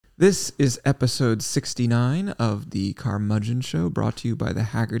This is episode 69 of the Carmudgeon Show, brought to you by the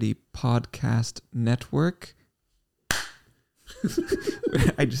Haggerty Podcast Network.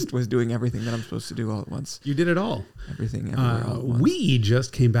 I just was doing everything that I'm supposed to do all at once. You did it all. Everything, everywhere, all at once. We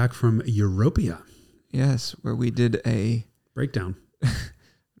just came back from Europia. Yes, where we did a... breakdown.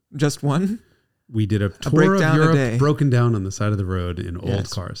 Just one? We did a tour of Europe broken down on the side of the road in old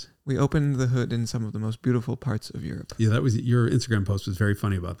cars. We opened the hood in some of the most beautiful parts of Europe. Yeah, that was your Instagram post was very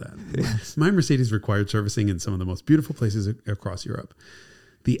funny about that. Yes. My Mercedes required servicing in some of the most beautiful places across Europe.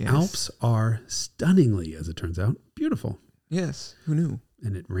 The Alps are stunningly, as it turns out, beautiful. Yes, who knew?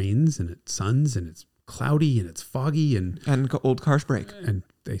 And it rains and it suns and it's cloudy and it's foggy and old cars break. And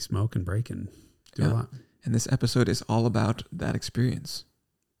they smoke and break and do a lot. And this episode is all about that experience.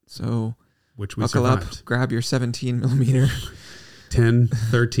 So which we buckle survived. Up, grab your 17 millimeter. 10,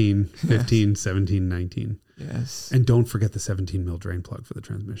 13, 15, yes. 17, 19. Yes. And don't forget the 17 mil drain plug for the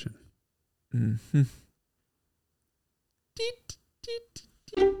transmission. Mm-hmm.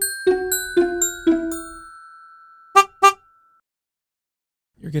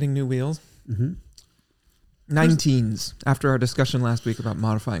 You're getting new wheels? Mm-hmm. 19s, after our discussion last week about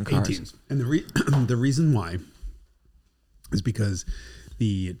modifying cars. 18s. And the reason why is because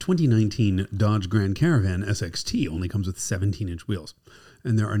the 2019 Dodge Grand Caravan SXT only comes with 17-inch wheels.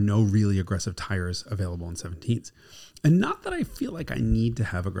 And there are no really aggressive tires available in 17s. And not that I feel like I need to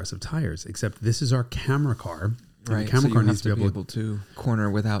have aggressive tires, except this is our camera car. Right, the camera so car you needs have to be able to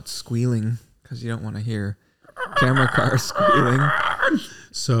corner without squealing, because you don't want to hear camera car squealing.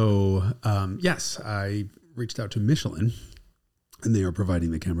 So, yes, I reached out to Michelin, and they are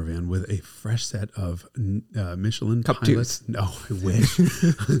providing the camera van with a fresh set of Michelin Cup pilots. twos. No, I wish.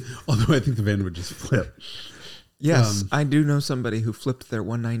 Although I think the van would just flip. Yes, I do know somebody who flipped their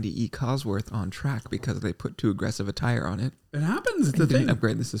 190E Cosworth on track because they put too aggressive a tire on it. It happens. It's They the didn't thing.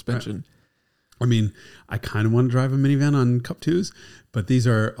 upgrade the suspension. Right. I mean, I kind of want to drive a minivan on Cup 2s, but these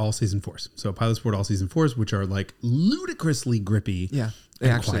are all-season 4s. So Pilot Sport all-season 4s, which are like ludicrously grippy. Yeah, they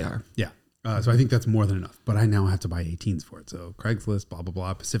actually are. Yeah. So I think that's more than enough. But I now have to buy 18s for it. So Craigslist, blah, blah,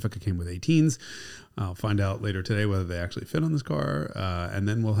 blah. Pacifica came with 18s. I'll find out later today whether they actually fit on this car. And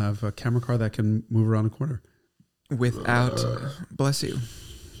then we'll have a camera car that can move around a corner. Without, bless you.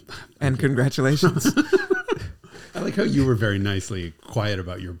 And congratulations. I like how you were very nicely quiet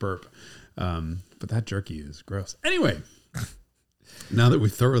about your burp. But that jerky is gross. Anyway, now that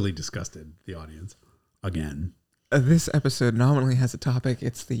we've thoroughly disgusted the audience again. This episode nominally has a topic.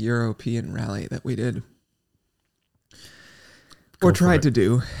 It's the European rally that we did. Or tried to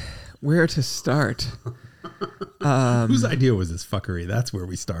do. Where to start? Whose idea was this fuckery? That's where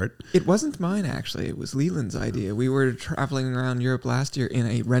we start. It wasn't mine, actually. It was Leland's idea. We were traveling around Europe last year in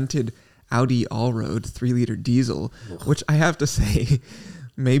a rented Audi Allroad 3-liter diesel, which I have to say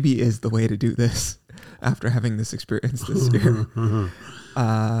maybe is the way to do this after having this experience this year.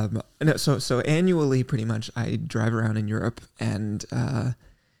 So annually, pretty much, I drive around in Europe and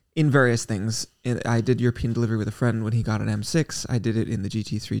in various things. I did European delivery with a friend when he got an M6. I did it in the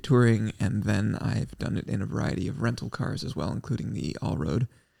GT3 Touring, and then I've done it in a variety of rental cars as well, including the Allroad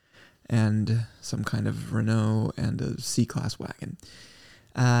and some kind of Renault and a C-Class wagon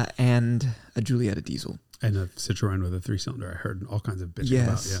and a Giulietta diesel. And a Citroën with a 3-cylinder. I heard all kinds of bitching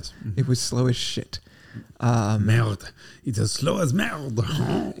about. Yes. Mm-hmm. It was slow as shit. Merde. It's as slow as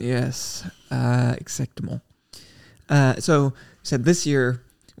merde. Yes. Exactement. So said this year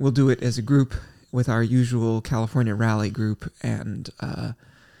we'll do it as a group with our usual California rally group, and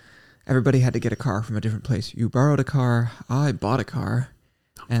everybody had to get a car from a different place. You borrowed a car. I bought a car.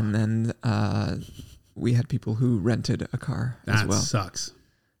 And then we had people who rented a car as well. That sucks.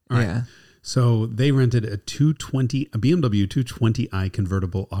 All right. Yeah. So they rented a BMW 220i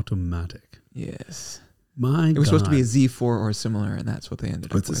convertible automatic. Yes. It was supposed to be a Z4 or similar, and that's what they ended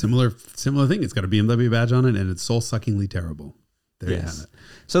up with. It's a similar thing. It's got a BMW badge on it, and it's soul-suckingly terrible. There you have it.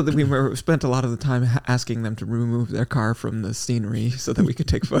 So that we spent a lot of the time asking them to remove their car from the scenery so that we could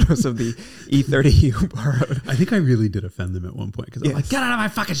take photos of the E30 you borrowed. I think I really did offend them at one point because I'm like, get out of my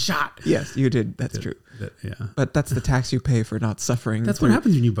fucking shot. Yes, you did. That's true. Yeah. But that's the tax you pay for not suffering. That's what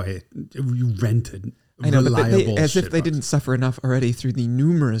happens when you buy it. You rented. I know, but as if they didn't suffer enough already through the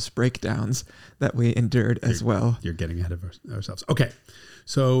numerous breakdowns that we endured as well. You're getting ahead of ourselves. Okay.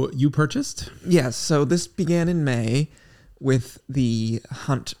 So you purchased? Yes. So this began in May with the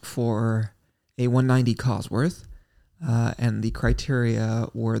hunt for a 190 Cosworth. And the criteria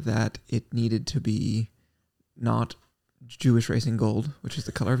were that it needed to be not Jewish racing gold, which is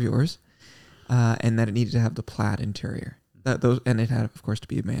the color of yours, and that it needed to have the plaid interior. And it had, of course, to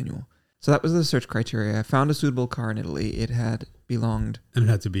be a manual. So that was the search criteria. I found a suitable car in Italy. It had belonged. And it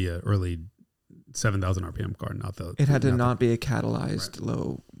had to be an early 7,000 RPM car, not the. It had to not be a catalyzed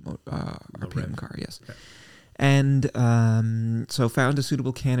low RPM car. Yes. Okay. And so found a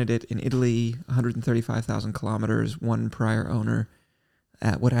suitable candidate in Italy, 135,000 kilometers, one prior owner.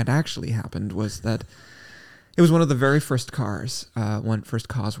 What had actually happened was that it was one of the very first cars, first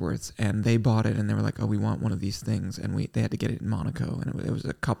Cosworths, and they bought it and they were like, oh, we want one of these things. And they had to get it in Monaco, and it was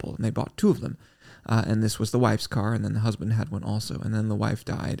a couple, and they bought two of them. And this was the wife's car, and then the husband had one also. And then the wife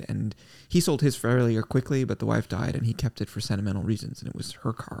died, and he sold his fairly quickly, but the wife died, and he kept it for sentimental reasons, and it was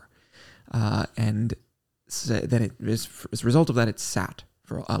her car. And so then as a result of that, it sat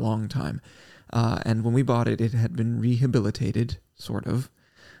for a long time. And when we bought it, it had been rehabilitated, sort of,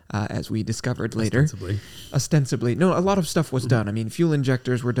 as we discovered later. Ostensibly. No, a lot of stuff was done. I mean, fuel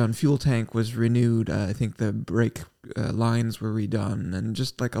injectors were done. Fuel tank was renewed. I think the brake lines were redone. And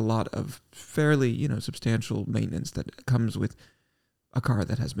just like a lot of fairly, substantial maintenance that comes with a car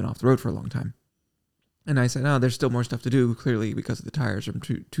that has been off the road for a long time. And I said, there's still more stuff to do, clearly, because the tires are from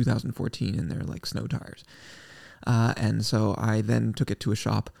 2014 and they're like snow tires. And so I then took it to a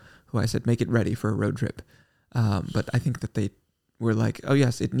shop who I said, make it ready for a road trip. But I think that they were like, oh,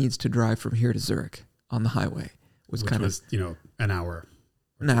 yes, it needs to drive from here to Zurich on the highway. Which was an hour.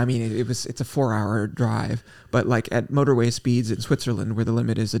 No, I mean, it's a 4-hour drive. But like at motorway speeds in Switzerland, where the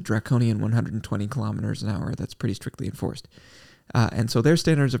limit is a draconian 120 kilometers an hour, that's pretty strictly enforced. And so their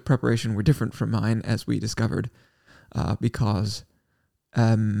standards of preparation were different from mine, as we discovered, because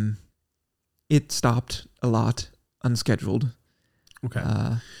it stopped a lot unscheduled. Okay.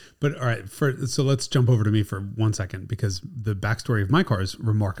 But all right, so let's jump over to me for 1 second, because the backstory of my car is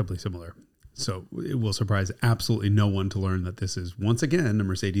remarkably similar. So it will surprise absolutely no one to learn that this is, once again, a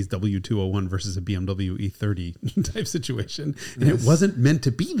Mercedes W201 versus a BMW E30 type situation. And It wasn't meant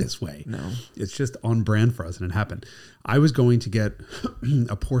to be this way. No. It's just on brand for us, and it happened. I was going to get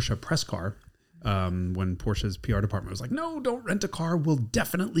a Porsche press car when Porsche's PR department was like, no, don't rent a car. We'll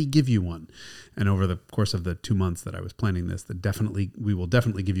definitely give you one. And over the course of the 2 months that I was planning this, we will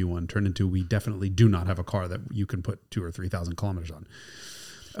definitely give you one turned into, we definitely do not have a car that you can put 2,000 or 3,000 kilometers on.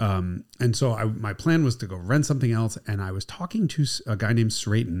 And so my plan was to go rent something else. And I was talking to a guy named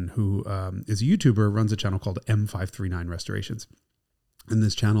Srayton, who is a YouTuber, runs a channel called M539 Restorations. And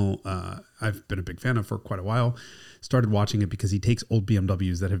this channel, I've been a big fan of for quite a while. Started watching it because he takes old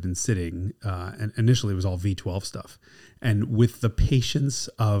BMWs that have been sitting, and initially it was all V12 stuff. And with the patience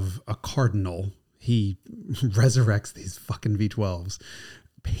of a cardinal, he resurrects these fucking V12s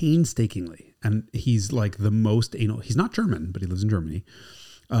painstakingly. And he's like the most anal. He's not German, but he lives in Germany.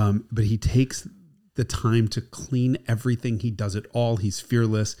 But he takes the time to clean everything. He does it all. He's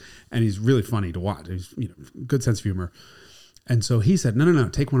fearless, and he's really funny to watch. He's good sense of humor. And so he said, no,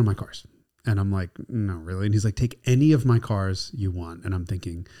 take one of my cars. And I'm like, no, really? And he's like, take any of my cars you want. And I'm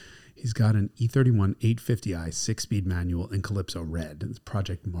thinking, he's got an E31 850i 6-speed manual in Calypso red. It's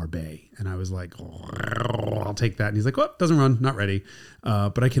Project Marbet. And I was like, I'll take that. And he's like, oh, doesn't run, not ready.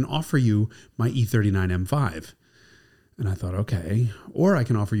 But I can offer you my E39 M5. And I thought, okay. Or I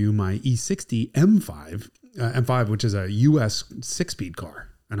can offer you my E60 M5, which is a US 6-speed car.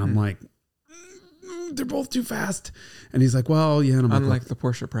 And I'm like, they're both too fast. And he's like, well, yeah. And I'm unlike the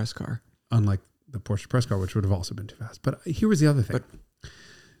Porsche press car. Unlike the Porsche press car, which would have also been too fast. But here was the other thing.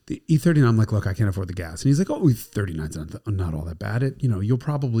 The E39, I'm like, look, I can't afford the gas. And he's like, oh, E39's not all that bad. You'll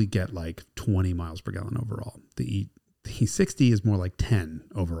probably get like 20 miles per gallon overall. The E60 is more like 10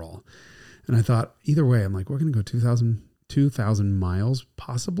 overall. And I thought, either way, I'm like, we're going to go 2,000 miles,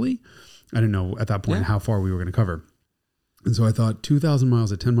 possibly. I didn't know at that point how far we were going to cover. And so I thought 2,000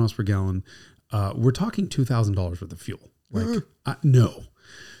 miles at 10 miles per gallon, we're talking $2,000 worth of fuel. Like, no.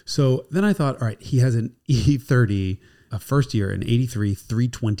 So then I thought, all right, he has an E30, a first year, an 83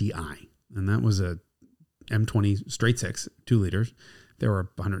 320i. And that was a M20 straight 6, 2 liters. They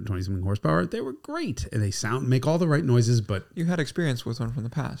were 120 something horsepower. They were great. And they make all the right noises, but... You had experience with one from the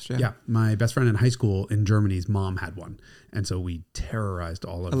past, yeah. Yeah. My best friend in high school in Germany's mom had one. And so we terrorized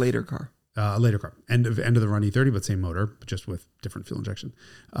all of... A later car. A later car. End of the run E30, but same motor, but just with different fuel injection.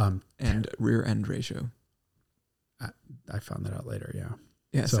 And rear end ratio. I found that out later, yeah.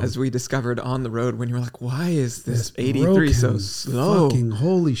 Yes, so, as we discovered on the road when you were like, why is this 83 so slow? Fucking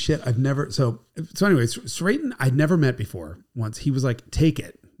holy shit. I've never... So anyways, Srayton I'd never met before. Once he was like, take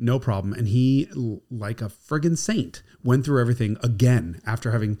it, no problem. And he, like a friggin' saint, went through everything again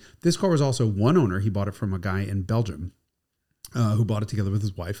after having... This car was also one owner. He bought it from a guy in Belgium who bought it together with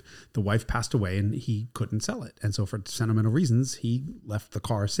his wife. The wife passed away and he couldn't sell it. And so for sentimental reasons, he left the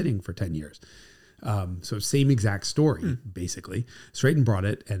car sitting for 10 years. So same exact story, basically. Straighten brought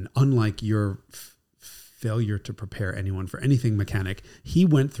it, and unlike your failure to prepare anyone for anything mechanic, he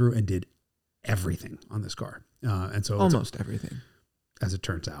went through and did everything on this car. And so almost everything, as it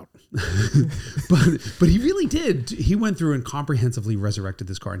turns out. but he really did. He went through and comprehensively resurrected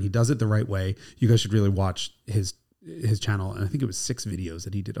this car, and he does it the right way. You guys should really watch his channel, and I think it was 6 videos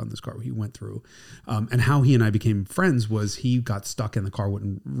that he did on this car where he went through. And how he and I became friends was he got stuck and the car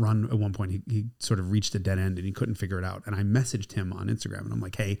wouldn't run at one point. He sort of reached a dead end and he couldn't figure it out. And I messaged him on Instagram and I'm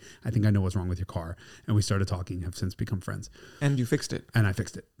like, hey, I think I know what's wrong with your car. And we started talking, have since become friends. And you fixed it. And I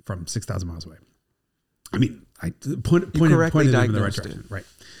fixed it from 6,000 miles away. I mean, I pointed him in the right direction. Right.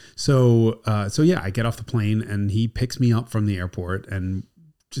 So yeah, I get off the plane and he picks me up from the airport and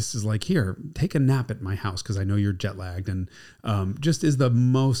just is like, here, take a nap at my house because I know you're jet lagged, and just is the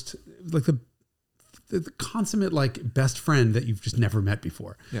most like the consummate like best friend that you've just never met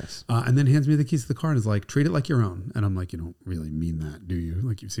before. Yes. And then hands me the keys to the car and is like, treat it like your own. And I'm like, you don't really mean that, do you?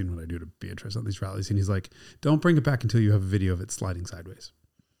 Like, you've seen what I do to Beatrice on these rallies. And he's like, don't bring it back until you have a video of it sliding sideways.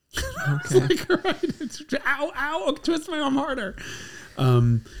 Okay. Like, right. Ow, twist my arm harder.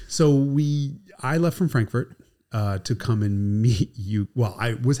 So I left from Frankfurt to come and meet you. Well,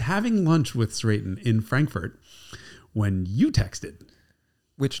 I was having lunch with Sratan in Frankfurt when you texted.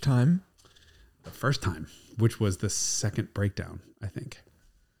 Which time? The first time, which was the second breakdown, I think.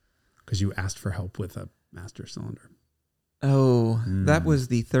 Because you asked for help with a master cylinder. Oh, that was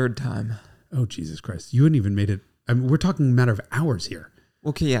the third time. Oh, Jesus Christ. You hadn't even made it. I mean, we're talking a matter of hours here.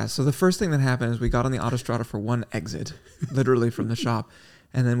 Okay, yeah. So the first thing that happened is we got on the Autostrada for one exit, literally from the shop.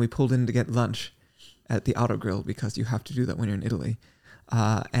 And then we pulled in to get lunch at the Auto Grill because you have to do that when you're in Italy.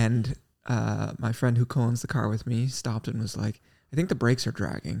 And my friend who co-owns the car with me stopped and was like, I think the brakes are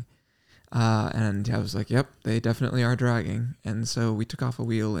dragging. And I was like, yep, they definitely are dragging. And so we took off a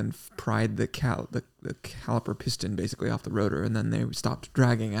wheel and pried the caliper piston basically off the rotor. And then they stopped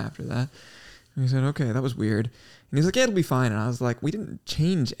dragging after that. And he said, okay, that was weird. And he's like, yeah, it'll be fine. And I was like, we didn't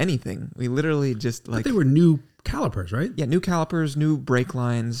change anything. We literally just like... But they were new calipers, right? Yeah, new calipers, new brake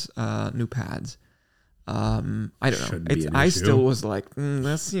lines, new pads. I don't know. I still was like,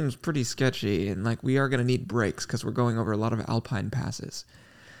 that seems pretty sketchy. And like, we are going to need brakes because we're going over a lot of alpine passes.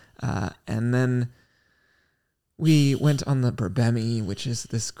 And then we went on the Berbemi, which is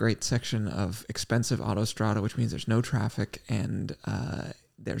this great section of expensive autostrada, which means there's no traffic and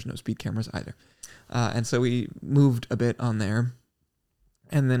there's no speed cameras either. And so we moved a bit on there.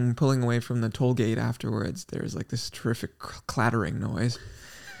 And then pulling away from the toll gate afterwards, there's like this terrific clattering noise.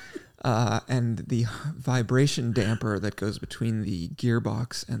 And the vibration damper that goes between the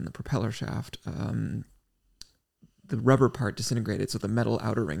gearbox and the propeller shaft, the rubber part disintegrated, so the metal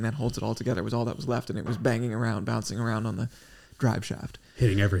outer ring that holds it all together was all that was left, and it was banging around, bouncing around on the drive shaft.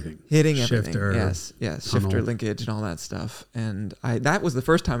 Hitting everything. Shifter, yes, shifter linkage and all that stuff. And that was the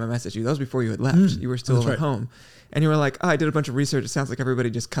first time I messaged you. That was before you had left. You were still at home. And you were like, I did a bunch of research. It sounds like everybody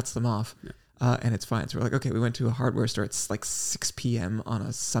just cuts them off. Yeah. And it's fine. So we're like, okay, we went to a hardware store. It's like 6 p.m. on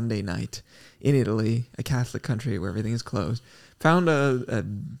a Sunday night in Italy, a Catholic country where everything is closed. Found a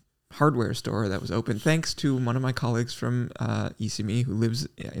hardware store that was open thanks to one of my colleagues from ISSIMI who lives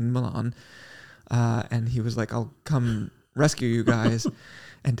in Milan. And he was like, I'll come rescue you guys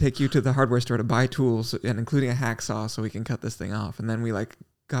and take you to the hardware store to buy tools, and including a hacksaw so we can cut this thing off. And then we like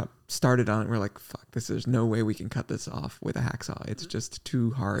got started on it. We're like, fuck, there's no way we can cut this off with a hacksaw. It's just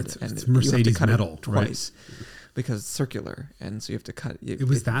too hard. It's Mercedes you have to cut metal it twice, right? Because it's circular. And so you have to cut it.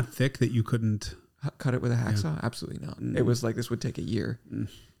 Was that thick that you couldn't cut it with a hacksaw? Yeah. Absolutely not. It was like, this would take a year.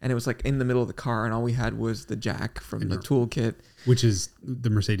 And it was like in the middle of the car, and all we had was the jack from the toolkit, which is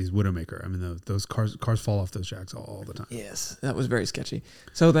the Mercedes Widowmaker. I mean, those cars fall off those jacks all the time. Yes, that was very sketchy.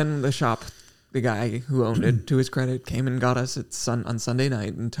 So then the shop, the guy who owned it, to his credit, came and got us on Sunday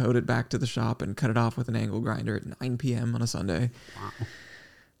night and towed it back to the shop and cut it off with an angle grinder at 9 p.m. on a Sunday.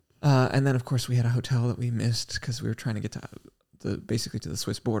 Wow. And then, of course, we had a hotel that we missed because we were trying to get to basically to the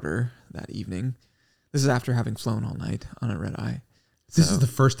Swiss border that evening. This is after having flown all night on a red eye. This is the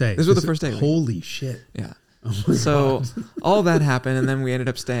first day. This was the first day. Holy shit. Yeah. Oh my God. All that happened, and then we ended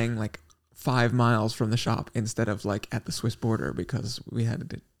up staying like 5 miles from the shop instead of like at the Swiss border because we had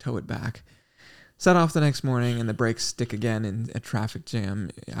to tow it back. Set off the next morning, and the brakes stick again in a traffic jam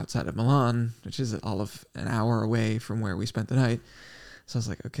outside of Milan, which is all of an hour away from where we spent the night. So I was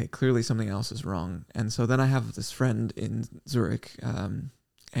like, okay, clearly something else is wrong. And so then I have this friend in Zurich,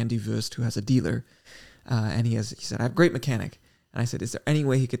 Andy Wurst, who has a dealer, and he said, I have a great mechanic. And I said, is there any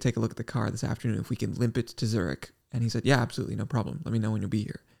way he could take a look at the car this afternoon if we can limp it to Zurich? And he said, yeah, absolutely, no problem. Let me know when you'll be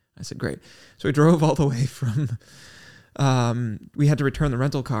here. I said, great. So we drove all the way from We had to return the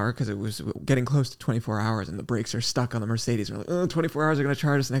rental car because it was getting close to 24 hours and the brakes are stuck on the Mercedes. We're like, oh, 24 hours are going to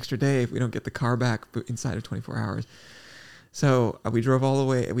charge us an extra day if we don't get the car back inside of 24 hours. So we drove all the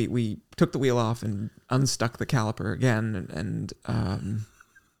way. We took the wheel off and unstuck the caliper again and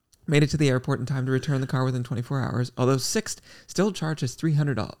made it to the airport in time to return the car within 24 hours. Although Sixt still charges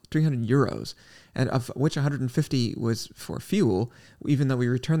 300 euros, and of which 150 was for fuel, even though we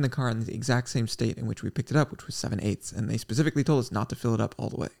returned the car in the exact same state in which we picked it up, which was 7/8, and they specifically told us not to fill it up all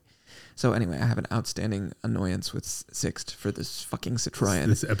the way. So anyway, I have an outstanding annoyance with Sixt for this fucking Citroën.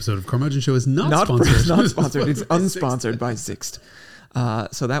 This episode of Carmudgeon Show is not sponsored. Not sponsored. It's unsponsored by Sixt.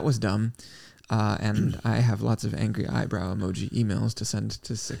 So that was dumb. And I have lots of angry eyebrow emoji emails to send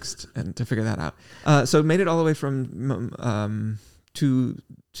to Sixt and to figure that out. So made it all the way from to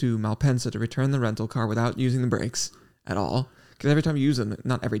Malpensa to return the rental car without using the brakes at all. Because every time you use them,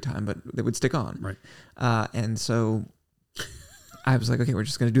 not every time, but they would stick on. Right. And so I was like, okay, we're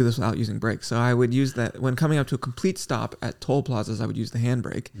just going to do this without using brakes. So I would use that when coming up to a complete stop at toll plazas. I would use the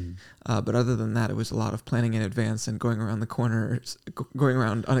handbrake, but other than that, it was a lot of planning in advance and going around the corners, going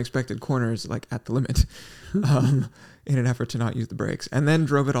around unexpected corners, like at the limit, in an effort to not use the brakes. And then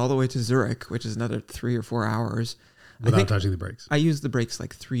drove it all the way to Zurich, which is another 3 or 4 hours without touching the brakes. I used the brakes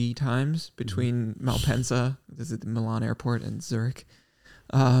like 3 times between Malpensa, this is the Milan airport, and Zurich,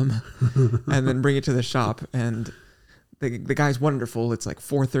 and then bring it to the shop. And the guy's wonderful. It's like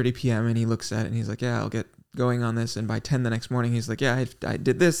 4:30 p.m. and he looks at it and he's like, yeah, I'll get going on this. And by 10 the next morning, he's like, yeah, I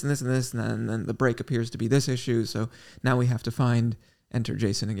did this and this and this. And then the brake appears to be this issue. So now we have to find, enter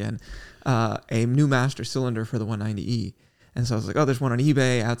Jason again, a new master cylinder for the 190E. And so I was like, oh, there's one on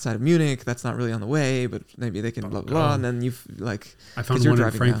eBay outside of Munich. That's not really on the way, but maybe they can blah, blah, blah. And then you've like... I found one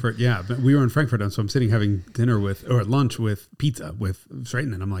in Frankfurt. Down. Yeah, but we were in Frankfurt, and so I'm sitting having dinner or lunch with pizza with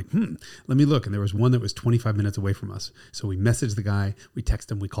Straighten, and I'm like, let me look. And there was one that was 25 minutes away from us. So we message the guy, we text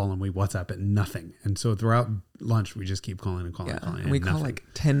him, we call him, we WhatsApp it, nothing. And so throughout lunch, we just keep calling and calling and calling. And we call like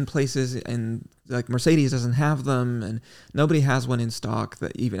 10 places, and like Mercedes doesn't have them, and nobody has one in stock,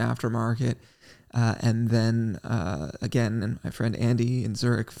 that even aftermarket. And then, again, and my friend Andy in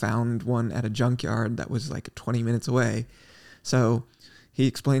Zurich found one at a junkyard that was like 20 minutes away. So he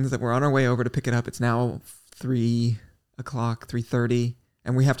explains that we're on our way over to pick it up. It's now 3 o'clock, 3:30,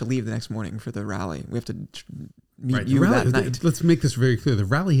 and we have to leave the next morning for the rally. We have to meet you that night. Let's make this very clear. The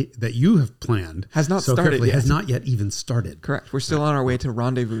rally that you have planned has not started yet. Has not yet even started. Correct. We're still on our way to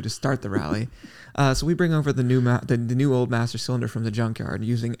rendezvous to start the rally. So we bring over the new old master cylinder from the junkyard,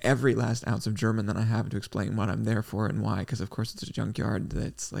 using every last ounce of German that I have to explain what I'm there for and why. Because of course it's a junkyard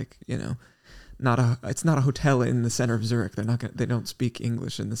that's like, it's not a hotel in the center of Zurich. They don't speak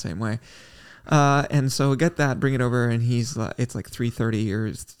English in the same way. And so get that, bring it over, and it's like 3:30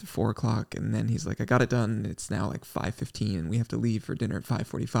 or 4 o'clock, and then he's like, I got it done. It's now like 5:15, and we have to leave for dinner at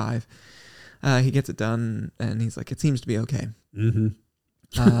 5:45. He gets it done, and he's like, it seems to be okay.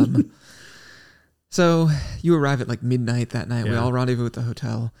 Mm-hmm. So you arrive at like midnight that night. Yeah. We all rendezvous at the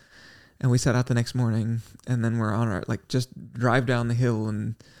hotel, and we set out the next morning, and then we're on our, like, just drive down the hill,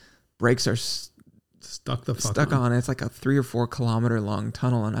 and brakes are stuck on. It's like a 3 or 4 kilometer long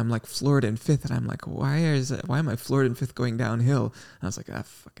tunnel, and I'm like floored in fifth, and I'm like, why am I floored in fifth going downhill? And I was like,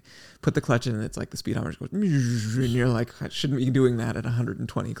 fuck. Put the clutch in, and it's like the speedometer goes, and you're like, I shouldn't be doing that at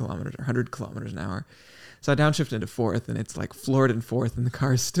 120 kilometers or 100 kilometers an hour. So I downshifted into fourth, and it's like floored in fourth, and the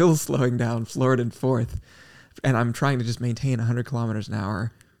car is still slowing down, floored in fourth. And I'm trying to just maintain 100 kilometers an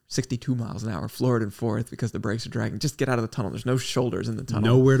hour, 62 miles an hour, floored in fourth, because the brakes are dragging. Just get out of the tunnel. There's no shoulders in the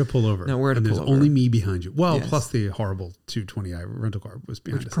tunnel. Nowhere to pull over. And there's only me behind you. Well, yes. Plus the horrible 220i rental car was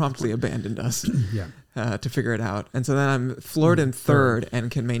behind us. Which promptly abandoned us to figure it out. And so then I'm floored in third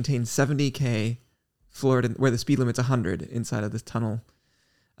and can maintain 70K floored in, where the speed limit's 100 inside of this tunnel.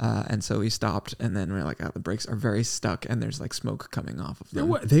 And so we stopped, and then we're like, the brakes are very stuck, and there's like smoke coming off of them.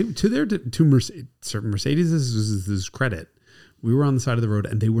 Certain Mercedes' credit, we were on the side of the road,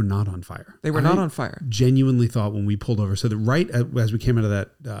 and they were not on fire. They were not on fire. Genuinely thought when we pulled over, so that as we came out of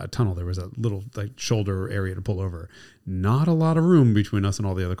that tunnel, there was a little like shoulder area to pull over. Not a lot of room between us and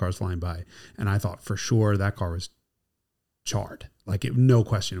all the other cars flying by, and I thought for sure that car was charred. Like no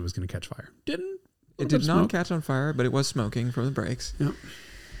question, it was going to catch fire. It did not catch on fire, but it was smoking from the brakes. Yep.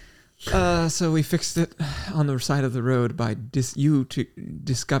 So we fixed it on the side of the road by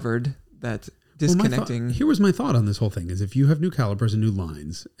discovered that disconnecting. Here was my thought on this whole thing: is if you have new calipers and new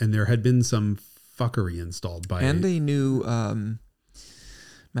lines, and there had been some fuckery installed by a new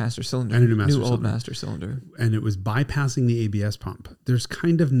master cylinder, and a new old master cylinder, and it was bypassing the ABS pump. There's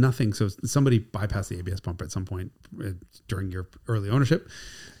kind of nothing. So somebody bypassed the ABS pump at some point during your early ownership.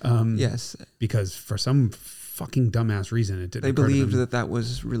 Yes, because for some fucking dumbass reason it didn't. They believed that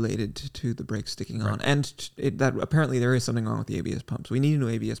was related to the brakes sticking on, and that apparently there is something wrong with the ABS pumps. We need a new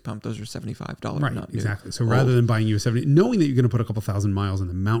ABS pump. Those are $75, right? Not Exactly. new. So rather than buying you a 70, knowing that you're going to put a couple thousand miles in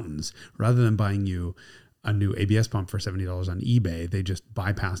the mountains, rather than buying you a new ABS pump for $70 on eBay, they just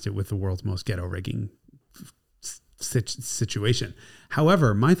bypassed it with the world's most ghetto rigging situation.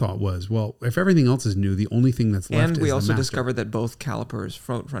 However, my thought was, well, if everything else is new, the only thing that's left is the And we also master. discovered that both calipers,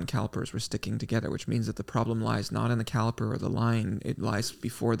 front calipers, were sticking together, which means that the problem lies not in the caliper or the line. It lies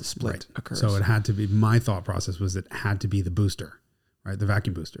before the split occurs. So it had to be, my thought process was it had to be the booster, right? The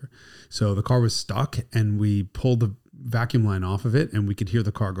vacuum booster. So the car was stuck and we pulled the vacuum line off of it and we could hear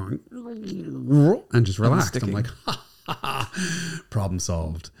the car going and just relaxed. I'm like, ha, ha, ha, problem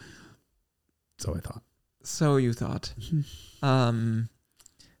solved. So I thought. So you thought.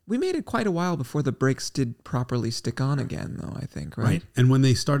 We made it quite a while before the brakes did properly stick on again, though, I think, right? And when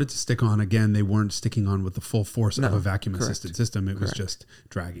they started to stick on again, they weren't sticking on with the full force of a vacuum-assisted system. It was just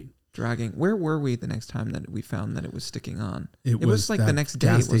dragging. Where were we the next time that we found that it was sticking on? It was like that the next day,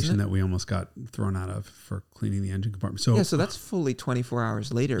 gas wasn't station it? that we almost got thrown out of for cleaning the engine compartment. So that's fully 24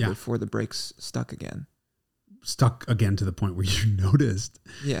 hours later before the brakes stuck again. Stuck again to the point where you noticed.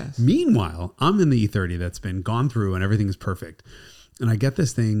 Yes. Meanwhile, I'm in the E30 that's been gone through and everything is perfect. And I get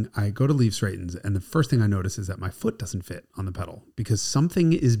this thing, I go to leave straightens, and the first thing I notice is that my foot doesn't fit on the pedal because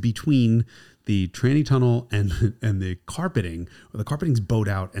something is between the tranny tunnel and the carpeting, or the carpeting's bowed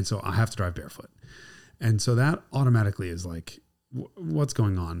out, and so I have to drive barefoot. And so that automatically is like, what's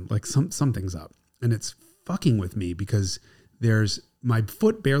going on? Like something's up. And it's fucking with me because my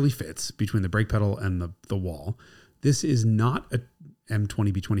foot barely fits between the brake pedal and the wall. This is not a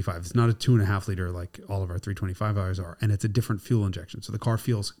M20B25. It's not a 2.5 liter like all of our 325Rs are, and it's a different fuel injection. So the car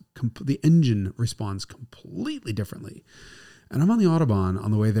feels, the engine responds completely differently. And I'm on the Autobahn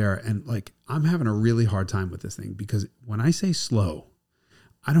on the way there, and like I'm having a really hard time with this thing because when I say slow,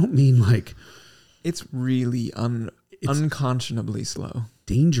 I don't mean like it's really unconscionably slow,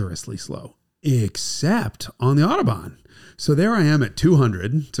 dangerously slow, except on the Autobahn. So there I am at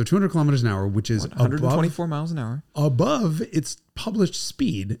 200, so 200 kilometers an hour, which is 124 miles an hour above its published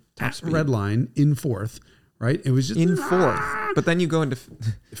speed at red line in fourth, right? It was just in fourth, but then you go into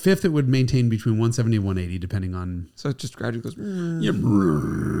fifth. It would maintain between 170 and 180, depending on. So it just gradually goes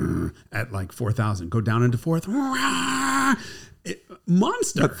at like 4,000. Go down into fourth.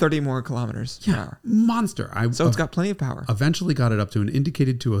 Monster. But 30 more kilometers an hour. Monster. So it's got plenty of power. Eventually got it up to an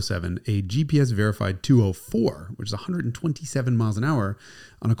indicated 207, a GPS verified 204, which is 127 miles an hour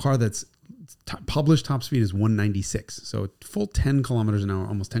on a car that's published top speed is 196. So full 10 kilometers an hour,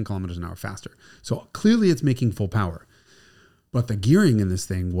 almost 10 kilometers an hour faster. So clearly it's making full power. But the gearing in this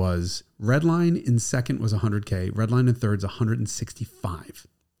thing was red line in second was 100K, red line in third is 165.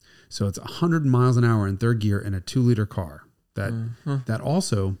 So it's 100 miles an hour in third gear in a 2-liter car. That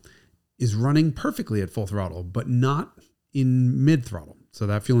also is running perfectly at full throttle, but not in mid throttle. So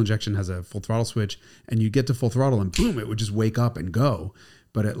that fuel injection has a full throttle switch, and you get to full throttle, and boom, it would just wake up and go.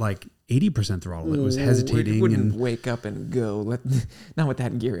 But at like 80% throttle, it was hesitating. It wouldn't wake up and go. Not with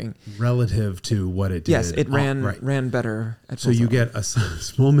that gearing. Relative to what it did. Yes, it ran better at full So you throttle. get a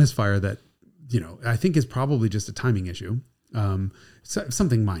small misfire that, I think is probably just a timing issue.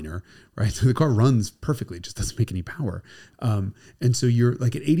 Something minor, right? So the car runs perfectly, it just doesn't make any power. And so you're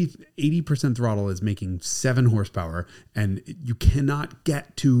like at 80% throttle is making 7 horsepower, and you cannot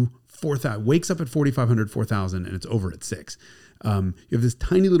get to 4,000. Wakes up at 4,500, 4,000, and it's over at 6. You have this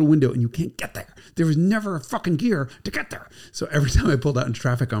tiny little window and you can't get there. There was never a fucking gear to get there. So every time I pulled out into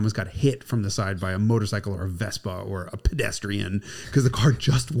traffic, I almost got hit from the side by a motorcycle or a Vespa or a pedestrian because the car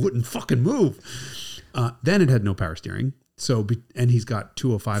just wouldn't fucking move. Then it had no power steering. And he's got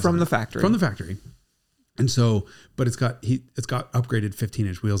 205 from the factory. And so, but it's got upgraded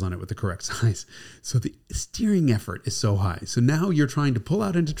 15-inch wheels on it with the correct size. So the steering effort is so high. So now you're trying to pull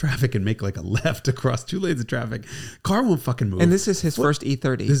out into traffic and make like a left across 2 lanes of traffic. Car won't fucking move. And this is his first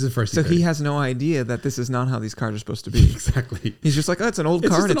E30. This is his first E30. So he has no idea that this is not how these cars are supposed to be. Exactly. He's just like, oh, it's an old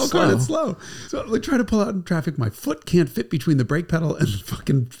car and it's slow. It's slow. So like trying to pull out in traffic, my foot can't fit between the brake pedal and the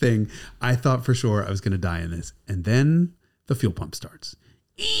fucking thing. I thought for sure I was going to die in this. And then the fuel pump starts.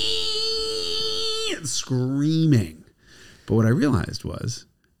 Screaming. But what I realized was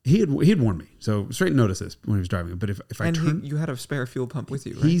he had warned me. So straight noticed this when he was driving. But if I turn, you had a spare fuel pump with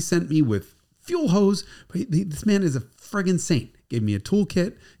you, right? He sent me with fuel hose. But this man is a friggin' saint. Gave me a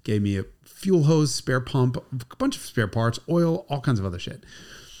toolkit, gave me a fuel hose, spare pump, a bunch of spare parts, oil, all kinds of other shit.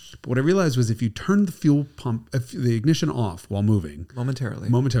 But what I realized was if you turn the fuel pump, the ignition off while moving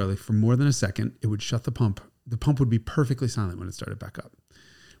momentarily for more than a second, it would shut the pump. The pump would be perfectly silent when it started back up,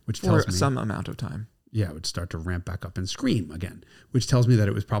 which tells me some amount of time. Yeah, it would start to ramp back up and scream again, which tells me that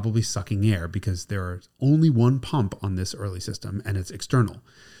it was probably sucking air because there's only one pump on this early system and it's external.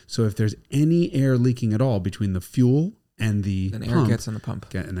 So if there's any air leaking at all between the fuel and the Then pump, air gets in the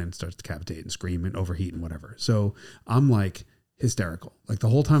pump. and then it starts to cavitate and scream and overheat and whatever. So I'm like hysterical. Like the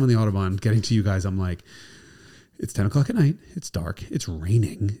whole time on the Autobahn getting to you guys, I'm like, it's 10 o'clock at night. It's dark. It's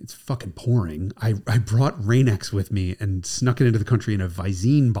raining. It's fucking pouring. I brought Rain-X with me and snuck it into the country in a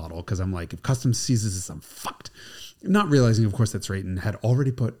Visine bottle because I'm like, if customs sees this, I'm fucked. Not realizing, of course, that Sratan had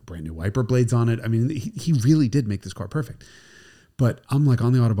already put brand new wiper blades on it. I mean, he really did make this car perfect. But I'm like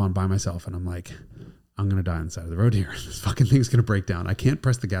on the Autobahn by myself and I'm like, I'm going to die on the side of the road here. This fucking thing's going to break down. I can't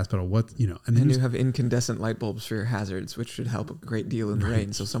press the gas pedal. What, you know. And then you have incandescent light bulbs for your hazards, which should help a great deal in the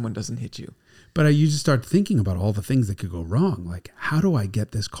rain so someone doesn't hit you. But you just start thinking about all the things that could go wrong. Like, how do I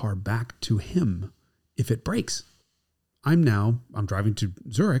get this car back to him if it breaks? I'm driving to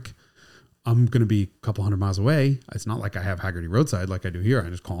Zurich. I'm going to be a couple hundred miles away. It's not like I have Haggerty roadside like I do here. I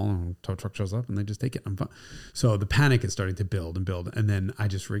just call and a tow truck shows up and they just take it. I'm fine. So the panic is starting to build and build. And then I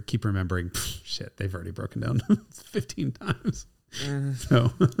just keep remembering, shit, they've already broken down 15 times.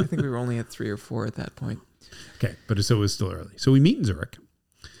 So I think we were only at 3 or 4 at that point. Okay. But so it was still early. So we meet in Zurich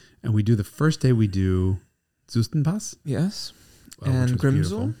and we do the first day we do Zustenpass. Yes. And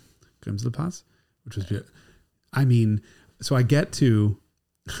Grimsel. Grimselpass, which was beautiful. I mean, so I get to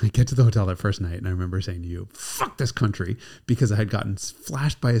the hotel that first night and I remember saying to you, fuck this country, because I had gotten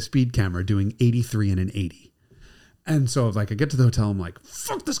flashed by a speed camera doing 83 and an 80. And so like I get to the hotel, I'm like,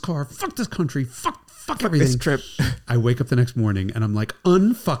 fuck this car, fuck this country, fuck everything. This trip. I wake up the next morning and I'm like,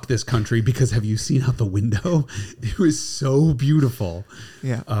 unfuck this country, because have you seen out the window? It was so beautiful.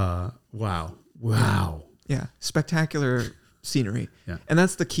 Yeah. Wow. Yeah. Spectacular scenery. Yeah. And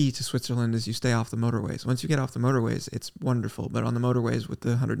that's the key to Switzerland is you stay off the motorways. Once you get off the motorways, it's wonderful. But on the motorways with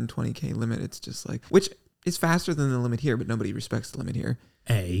the 120k limit, it's just like, which is faster than the limit here, but nobody respects the limit here.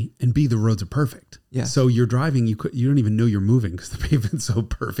 A, and B, the roads are perfect. Yeah. So you're driving, you don't even know you're moving because the pavement's so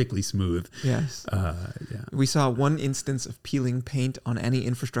perfectly smooth. Yes. Yeah. We saw one instance of peeling paint on any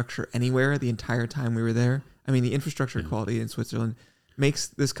infrastructure anywhere the entire time we were there. I mean, the infrastructure quality in Switzerland makes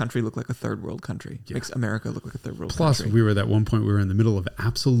this country look like a third world country. Yeah. Makes America look like a third world country. Plus, we were at one point, we were in the middle of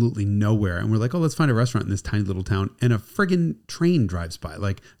absolutely nowhere. And we're like, oh, let's find a restaurant in this tiny little town. And a friggin' train drives by,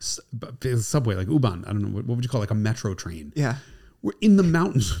 like subway, like U-Bahn. I don't know. What would you call it? Like a metro train. Yeah. We're in the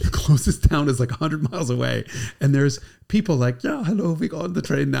mountains. The closest town is like 100 miles away. And there's people like, yeah, hello, we got on the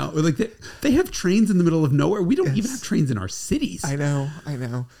train now. Or like they have trains in the middle of nowhere. We don't even have trains in our cities. I know.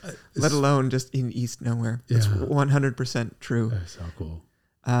 Let alone just in East nowhere. It's 100% true. That's so cool.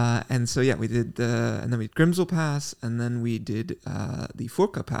 And so, yeah, we did and then we did Grimsel Pass, and then we did the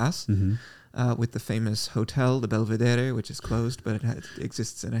Furka Pass with the famous hotel, the Belvedere, which is closed, but it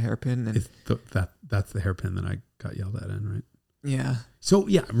exists in a hairpin. And that's the hairpin that I got yelled at in, right? Yeah. So,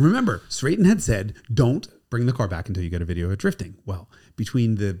 yeah, remember, Sratan had said, don't bring the car back until you get a video of it drifting. Well,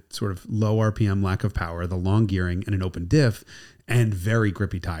 between the sort of low RPM, lack of power, the long gearing, and an open diff, and very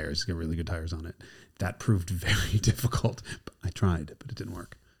grippy tires, get really good tires on it, that proved very difficult. I tried, but it didn't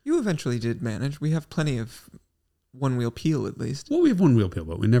work. You eventually did manage. We have plenty of one-wheel peel, at least. Well, we have one-wheel peel,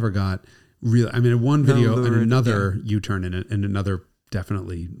 but we never got real. I mean, one video and another U-turn in it, and another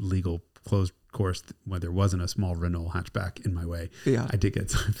definitely legal closed course where there wasn't a small Renault hatchback in my way. Fiat. I did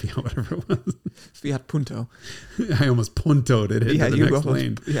get some Fiat, whatever it was. Fiat Punto. I almost puntoed it into the next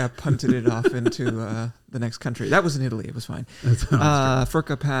lane. Yeah, punted it off into the next country. That was in Italy. It was fine.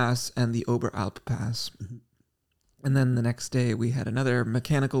 Furka Pass and the Oberalp Pass. Mm-hmm. And then the next day we had another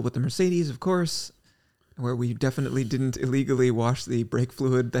mechanical with the Mercedes, of course, where we definitely didn't illegally wash the brake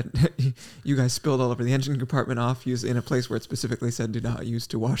fluid that you guys spilled all over the engine compartment off, used in a place where it specifically said do not use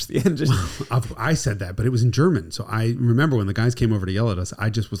to wash the engine. Well, I said that, but it was in German. So I remember when the guys came over to yell at us, I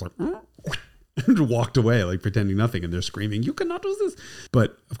just was like, and walked away like pretending nothing, and they're screaming, you cannot do this.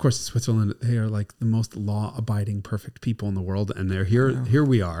 But of course, in Switzerland, they are like the most law-abiding, perfect people in the world, and they're here. Here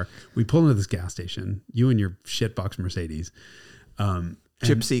we are. We pull into this gas station, you and your shitbox Mercedes.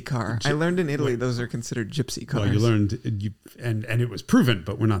 Gypsy car. I learned in Italy those are considered gypsy cars. Well, you learned, and it was proven,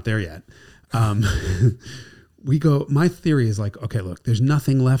 but we're not there yet. We go, my theory is like, okay, look, there's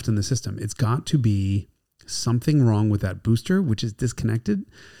nothing left in the system. It's got to be something wrong with that booster, which is disconnected.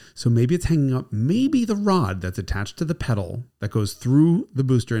 So maybe it's hanging up. Maybe the rod that's attached to the pedal that goes through the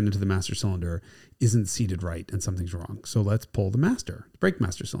booster and into the master cylinder isn't seated right and something's wrong. So let's pull the brake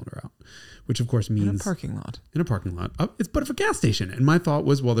master cylinder out, which of course means... In a parking lot. But for a gas station. And my thought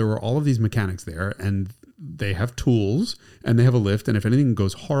was, well, there were all of these mechanics there and they have tools and they have a lift. And if anything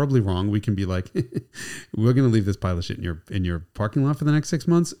goes horribly wrong, we can be like, we're going to leave this pile of shit in your parking lot for the next 6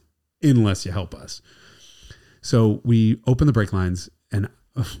 months. unless you help us. So we open the brake lines and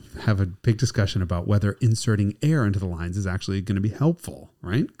have a big discussion about whether inserting air into the lines is actually going to be helpful,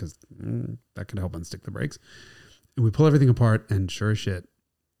 right? Because that could help unstick the brakes. And we pull everything apart, and sure as shit,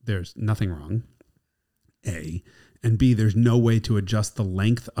 there's nothing wrong. A. And B, there's no way to adjust the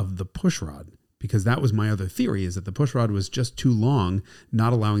length of the push rod, because that was my other theory, is that the push rod was just too long,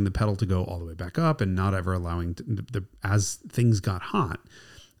 not allowing the pedal to go all the way back up and not ever allowing, as things got hot,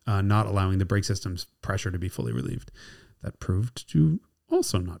 not allowing the brake system's pressure to be fully relieved. That proved to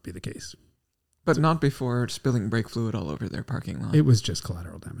also not be the case. But not before spilling brake fluid all over their parking lot. It was just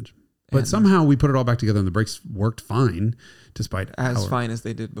collateral damage. But somehow we put it all back together and the brakes worked fine, despite fine as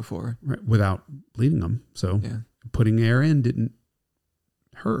they did before. Right, without bleeding them. So putting air in didn't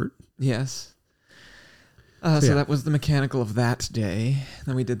hurt. Yes. So that was the mechanical of that day.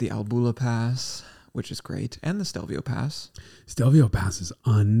 Then we did the Albula Pass, which is great, and the Stelvio Pass. Stelvio Pass is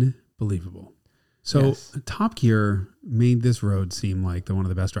unbelievable. So Top Gear made this road seem like one of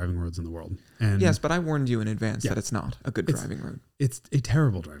the best driving roads in the world. And yes, but I warned you in advance that it's not a good driving road. It's a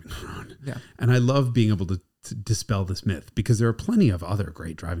terrible driving road. Yeah. And I love being able to dispel this myth, because there are plenty of other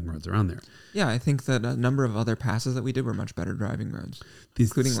great driving roads around there. Yeah, I think that a number of other passes that we did were much better driving roads,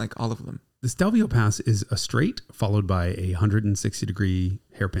 including like all of them. The Stelvio Pass is a straight followed by a 160-degree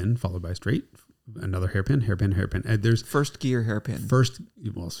hairpin, followed by a straight, another hairpin. There's first gear hairpin.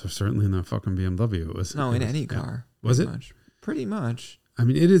 Certainly in the fucking BMW. It was in any car. Was it? Pretty much. I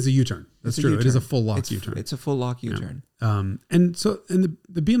mean, it is a U-turn. That's true. It is a full lock U-turn. It's a full lock U-turn. And the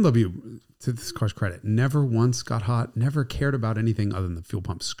BMW, to this car's credit, never once got hot, never cared about anything other than the fuel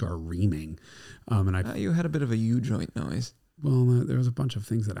pump screaming. You had a bit of a U-joint noise. Well, there was a bunch of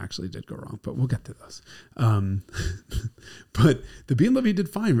things that actually did go wrong, but we'll get to those. But the BMW did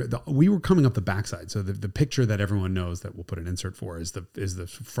fine. We were coming up the backside. So the picture that everyone knows that we'll put an insert for is the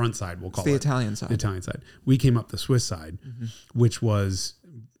front side, we'll call it. The Italian side. The Italian side. We came up the Swiss side, which was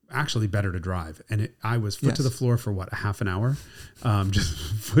actually better to drive. And I was foot to the floor for a half an hour? Just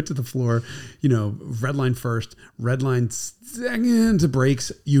foot to the floor, red line first, red line second to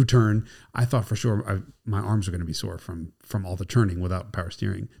brakes, U-turn. I thought for sure my arms were going to be sore from all the turning without power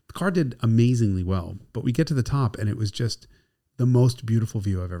steering. The car did amazingly well, but we get to the top and it was just the most beautiful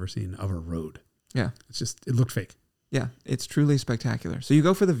view I've ever seen of a road. Yeah. It looked fake. Yeah, it's truly spectacular. So you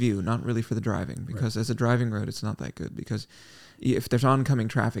go for the view, not really for the driving, because as a driving road, it's not that good, because if there's oncoming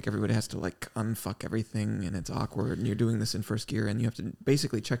traffic, everybody has to unfuck everything, and it's awkward, and you're doing this in first gear, and you have to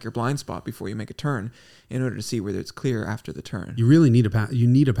basically check your blind spot before you make a turn in order to see whether it's clear after the turn. You really need a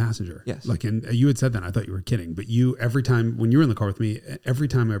passenger. Yes. And you had said that, and I thought you were kidding, but every time when you were in the car with me, every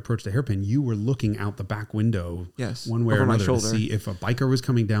time I approached the hairpin, you were looking out the back window, one way or another, to see if a biker was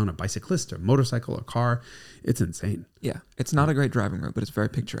coming down, a bicyclist, a motorcycle, a car. It's insane. Yeah, it's not a great driving road, but it's very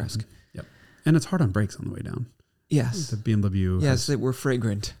picturesque. Yep. And it's hard on brakes on the way down. Yes. The BMW. Yes, they were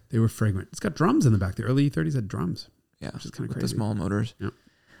fragrant. It's got drums in the back. The early E30s had drums. Yeah, which is kind of crazy. crazy. The small motors. Yep.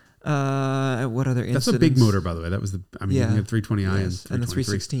 What other incidents? That's a big motor, by the way. That was we had 320i and the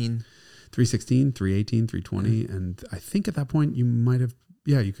 316. 316, 318, 320. And I think at that point you might have,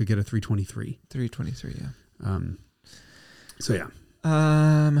 you could get a 323. 323, yeah.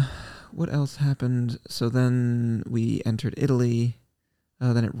 What else happened? So then we entered Italy.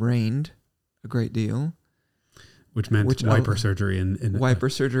 Then it rained a great deal. Which meant wiper surgery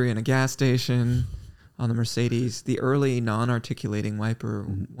surgery in a gas station on the Mercedes. The early non-articulating wiper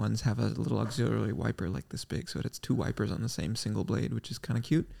ones have a little auxiliary wiper like this big, so it's two wipers on the same single blade, which is kind of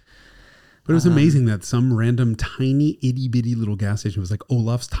cute. But it was amazing that some random tiny itty bitty little gas station was like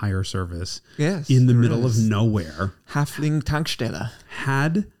Olaf's Tire Service. Yes, in the middle of nowhere. Hafling Tankstelle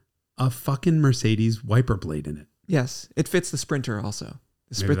had a fucking Mercedes wiper blade in it. Yes, it fits the Sprinter also.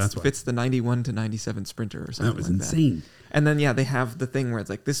 The fits the 91 to 97 Sprinter or something like that. That was insane. And then, they have the thing where it's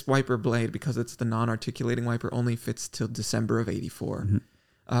like this wiper blade, because it's the non-articulating wiper, only fits till December of 84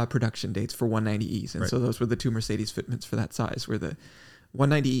 production dates for 190Es. And so those were the two Mercedes fitments for that size, where the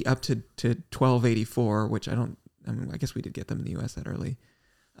 190E up to 1284, which I guess we did get them in the US that early.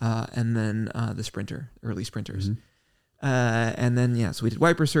 And then the Sprinter, early Sprinters. And then, so we did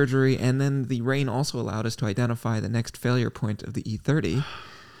wiper surgery, and then the rain also allowed us to identify the next failure point of the E30,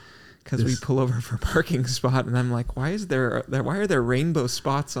 because we pull over for a parking spot, and I'm like, why are there rainbow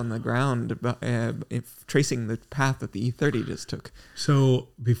spots on the ground tracing the path that the E30 just took? So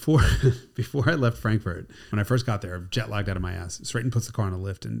before I left Frankfurt, when I first got there, jet lagged out of my ass. Srayton puts the car on a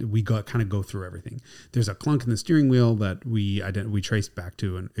lift, and we go through everything. There's a clunk in the steering wheel that we traced back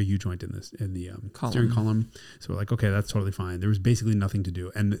to a U-joint in the steering column. So we're like, okay, that's totally fine. There was basically nothing to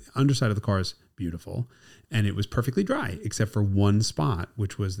do, and the underside of the car is beautiful. And it was perfectly dry, except for one spot,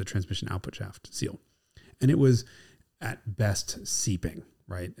 which was the transmission output shaft seal. And it was at best seeping,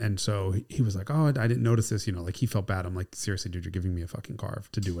 right? And so he was like, oh, I didn't notice this. You know, like he felt bad. I'm like, seriously, dude, you're giving me a fucking car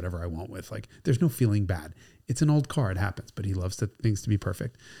to do whatever I want with. Like, there's no feeling bad. It's an old car. It happens, but he loves things to be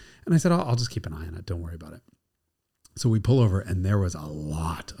perfect. And I said, I'll just keep an eye on it. Don't worry about it. So we pull over and there was a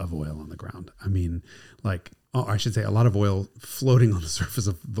lot of oil on the ground. I mean, like, I should say a lot of oil floating on the surface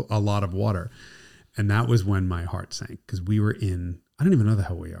of a lot of water. And that was when my heart sank because we were in, I don't even know the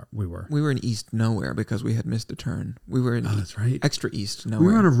hell we were. We were in East Nowhere because we had missed a turn. We were in that's right. Extra East Nowhere.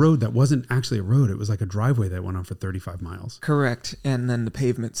 We were on a road that wasn't actually a road. It was like a driveway that went on for 35 miles. Correct. And then the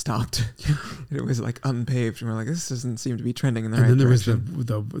pavement stopped. It was like unpaved. And we're like, this doesn't seem to be trending in the right direction. And then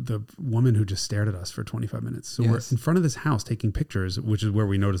there was the woman who just stared at us for 25 minutes. So we're in front of this house taking pictures, which is where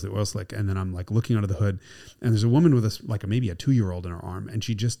we noticed the oil slick. And then I'm like looking under the hood and there's a woman with maybe a 2-year-old in her arm. And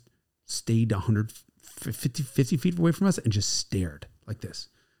she just stayed 50 feet away from us and just stared like this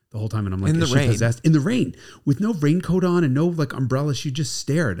the whole time. And I'm like, is she possessed? In the rain with no raincoat on and no like umbrella. She just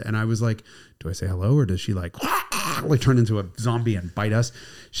stared. And I was like, do I say hello? Or does she like turn into a zombie and bite us?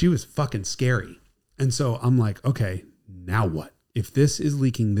 She was fucking scary. And so I'm like, okay, now what? If this is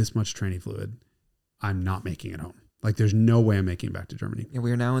leaking this much tranny fluid, I'm not making it home. Like there's no way I'm making it back to Germany. Yeah,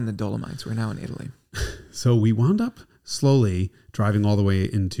 we are now in the Dolomites. We're now in Italy. So we wound up slowly driving all the way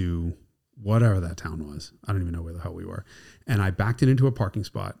into whatever that town was. I don't even know where the hell we were. And I backed it into a parking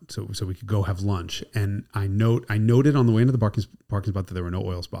spot so we could go have lunch. And I noted on the way into the parking spot that there were no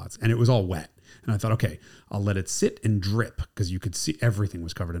oil spots and it was all wet. And I thought, okay, I'll let it sit and drip because you could see everything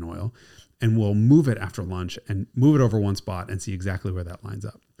was covered in oil. And we'll move it after lunch and move it over one spot and see exactly where that lines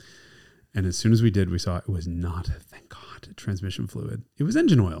up. And as soon as we did, we saw it was not, thank God, transmission fluid. It was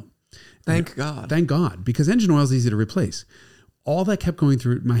engine oil. Thank God. Thank God, because engine oil is easy to replace. All that kept going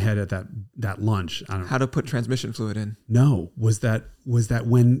through my head at that lunch. I don't know. How to put transmission fluid in. No, was that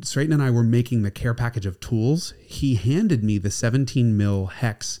when Straighten and I were making the care package of tools, he handed me the 17 mil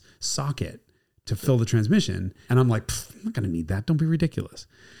hex socket to fill the transmission. And I'm like, I'm not going to need that. Don't be ridiculous.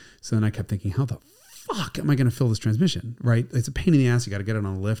 So then I kept thinking, how the fuck am I going to fill this transmission? Right? It's a pain in the ass. You got to get it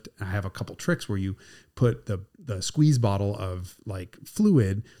on a lift. I have a couple tricks where you put the squeeze bottle of like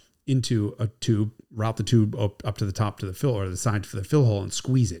fluid into a tube, route the tube up to the top to the fill or the side for the fill hole and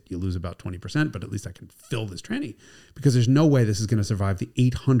squeeze it. You lose about 20%, but at least I can fill this tranny because there's no way this is going to survive the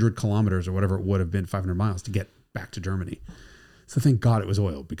 800 kilometers or whatever it would have been, 500 miles to get back to Germany. So thank God it was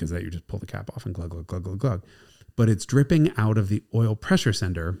oil because that you just pull the cap off and glug, glug, glug, glug, glug. But it's dripping out of the oil pressure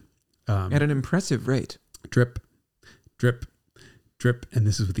sender. At an impressive rate. Drip, drip, drip. And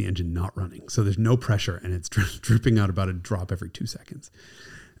this is with the engine not running. So there's no pressure and it's dripping out about a drop every 2 seconds.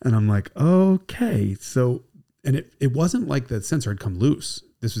 And I'm like, okay. So, and it wasn't like the sensor had come loose.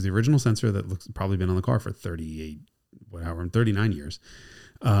 This was the original sensor that looks probably been on the car for 39 years.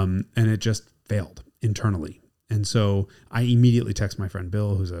 And it just failed internally. And so I immediately text my friend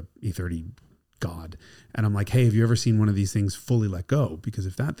Bill, who's a E30 god. And I'm like, hey, have you ever seen one of these things fully let go? Because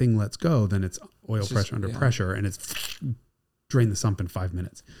if that thing lets go, then it's oil pressure under pressure and it's drain the sump in 5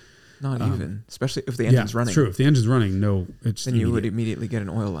 minutes. Not even, especially if the engine's running. It's true. If the engine's running, no, it's then you would immediately get an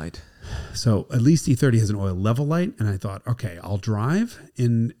oil light. So at least E30 has an oil level light. And I thought, okay, I'll drive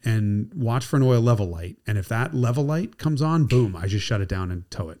in and watch for an oil level light. And if that level light comes on, boom, I just shut it down and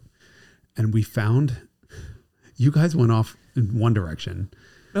tow it. And we found you guys went off in one direction.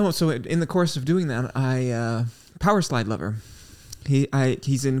 No, so in the course of doing that, I power slide lover.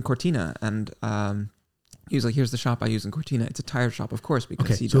 He's in Cortina and he was like, here's the shop I use in Cortina. It's a tire shop, of course,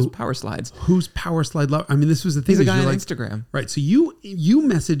 because he does power slides. Who's power slide lover? I mean, this was the thing. He's a guy on Instagram. Right. So you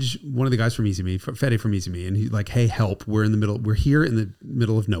message one of the guys from ISSIMI, Fede from ISSIMI, and he's like, hey, help. We're here in the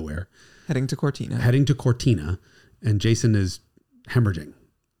middle of nowhere. Heading to Cortina. And Jason is hemorrhaging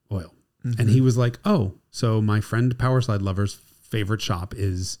oil. Mm-hmm. And he was like, oh, so my friend Power Slide Lover's favorite shop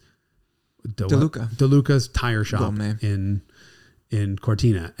is DeLuca's tire shop in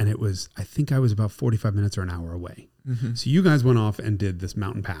Cortina. And I think I was about 45 minutes or an hour away. Mm-hmm. So you guys went off and did this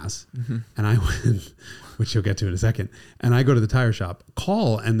mountain pass. Mm-hmm. And I went, which you'll get to in a second. And I go to the tire shop,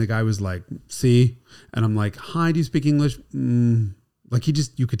 and the guy was like, see? And I'm like, hi, do you speak English? Like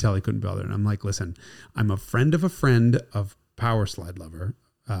you could tell he couldn't bother. And I'm like, listen, I'm a friend of Power Slide Lover.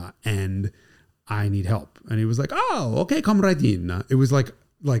 And I need help. And he was like, oh, okay, come right in. It was like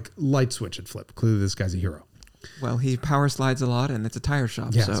light switch had flipped. Clearly this guy's a hero. Well, he power slides a lot and it's a tire shop.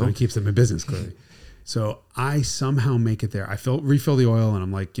 Yeah, so he keeps them in business, clearly. So I somehow make it there. I refill the oil, and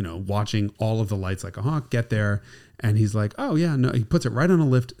I'm like, watching all of the lights like a hawk get there. And he's like, oh yeah, no, he puts it right on a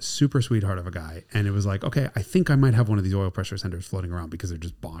lift. Super sweetheart of a guy. And it was like, okay, I think I might have one of these oil pressure sensors floating around because they're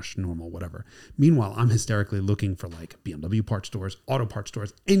just Bosch, normal, whatever. Meanwhile, I'm hysterically looking for like BMW parts stores, auto parts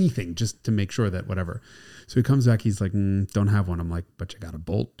stores, anything just to make sure that whatever. So he comes back. He's like, don't have one. I'm like, but you got a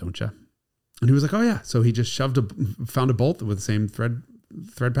bolt, don't you? And he was like, oh yeah. So he just found a bolt with the same thread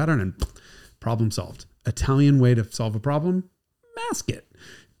pattern, and problem solved. Italian way to solve a problem, mask it.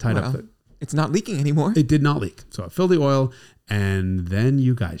 Tied up. It's not leaking anymore. It did not leak. So I filled the oil, and then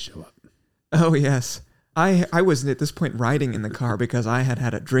you guys show up. Oh, yes. I was at this point riding in the car because I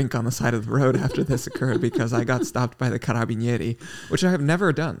had a drink on the side of the road after this occurred because I got stopped by the Carabinieri, which I have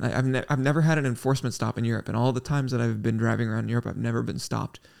never done. I've never had an enforcement stop in Europe. And all the times that I've been driving around Europe, I've never been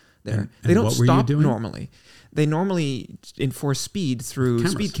stopped there. They don't stop normally. They normally enforce speed through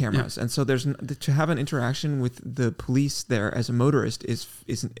speed cameras, and so to have an interaction with the police there as a motorist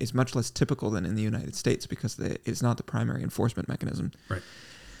is much less typical than in the United States because it's not the primary enforcement mechanism. Right.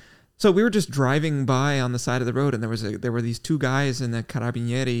 So we were just driving by on the side of the road, and there were these two guys in the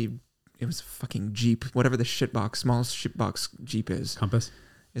Carabinieri. It was a fucking Jeep, whatever the small shitbox Jeep is. Compass.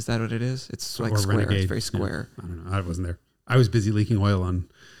 Is that what it is? It's like square. Renegade. It's very square. Yeah. I don't know. I wasn't there. I was busy leaking oil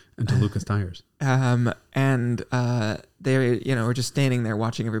into Lucas tires. They were just standing there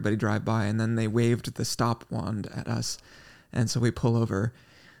watching everybody drive by, and then they waved the stop wand at us, and so we pull over.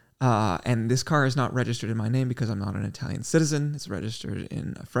 And this car is not registered in my name because I'm not an Italian citizen. It's registered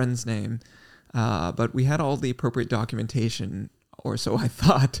in a friend's name, but we had all the appropriate documentation, or so I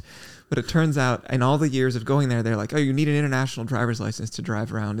thought. But it turns out, in all the years of going there, they're like, "Oh, you need an international driver's license to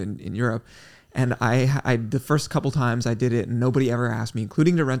drive around in Europe." And I the first couple times I did it, and nobody ever asked me,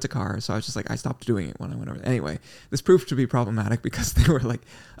 including to rent a car. So I was just like, I stopped doing it when I went over. Anyway, this proved to be problematic because they were like,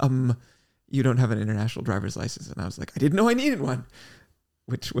 you don't have an international driver's license. And I was like, I didn't know I needed one,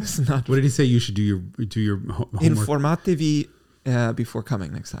 which was not. What did he say? You should do your homework? Informatevi before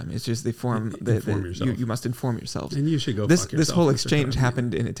coming next time. It's just the form. Inform yourself. You must inform yourselves. And you should go This fuck yourself. This whole exchange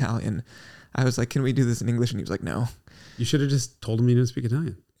happened in Italian. I was like, can we do this in English? And he was like, no. You should have just told him you didn't speak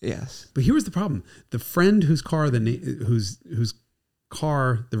Italian. Yes. But here was the problem. The friend whose car the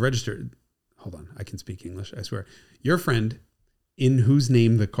registered. Hold on, I can speak English, I swear. Your friend in whose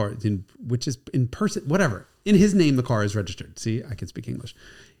name the car which is in person, whatever. In his name the car is registered. See, I can speak English.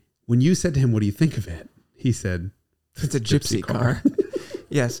 When you said to him, "What do you think of it?" He said, "It's a gypsy car."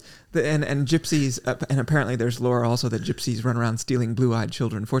 Yes, and gypsies, and apparently there's lore also that gypsies run around stealing blue-eyed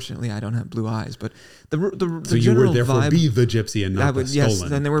children. Fortunately, I don't have blue eyes, but the so you would therefore be the gypsy and not the stolen. Yes,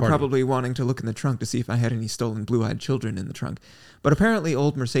 then they were probably wanting to look in the trunk to see if I had any stolen blue-eyed children in the trunk. But apparently,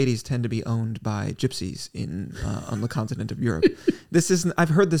 old Mercedes tend to be owned by gypsies on the continent of Europe. I've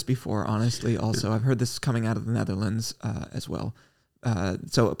heard this before. Honestly, also I've heard this coming out of the Netherlands as well.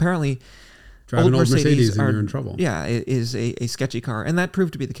 So apparently. Drive an old Mercedes and you're in trouble. Yeah, it is a sketchy car. And that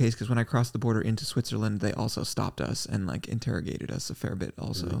proved to be the case because when I crossed the border into Switzerland, they also stopped us and interrogated us a fair bit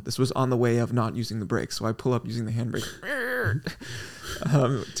also. Really? This was on the way of not using the brakes. So I pull up using the handbrake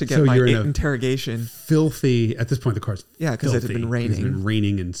to get my interrogation. Filthy, at this point the car's yeah, because it had been raining. It's been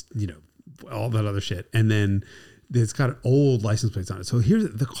raining and all that other shit. And then it's got old license plates on it. So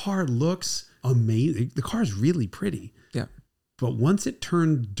the car looks amazing. The car is really pretty. Yeah. But once it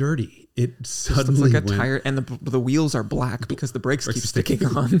turned dirty, it suddenly looks like a tire, and the wheels are black because the brakes keep sticking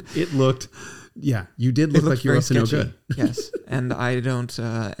on. It looked, you did look like you were up to no good. Yes, and I don't,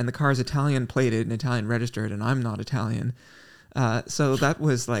 and the car is Italian plated and Italian registered, and I'm not Italian. So that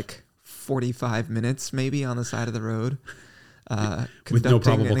was like 45 minutes maybe on the side of the road. With no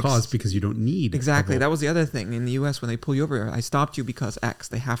probable cause because you don't need. Exactly. That was the other thing. In the US, when they pull you over, I stopped you because X.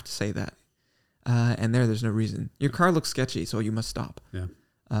 They have to say that. And there's no reason. Your car looks sketchy, so you must stop. Yeah.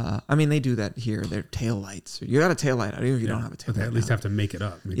 I mean, they do that here. They're tail lights. You got a tail light, even if you don't have a tail light. They at least have to make it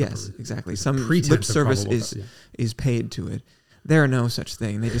up. Yes, exactly. Some lip service is paid to it. There are no such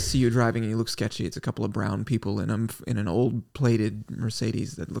thing. They just see you driving and you look sketchy. It's a couple of brown people in an old plated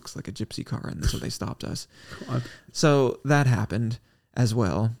Mercedes that looks like a gypsy car, and so they stopped us. God. So that happened as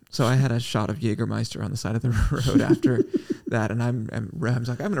well. So I had a shot of Jägermeister on the side of the road after that, and I was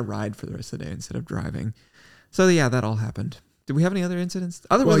like, I'm going to ride for the rest of the day instead of driving. So yeah, that all happened. Did we have any other incidents?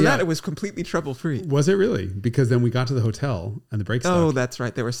 Other than that, it was completely trouble-free. Was it really? Because then we got to the hotel and the brakes stuck. Oh, that's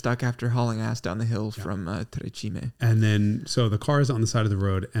right. They were stuck after hauling ass down the hill from Trecime. And then, so the car is on the side of the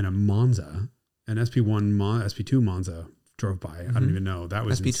road, and a Monza, an SP2 Monza drove by. Mm-hmm. I don't even know. That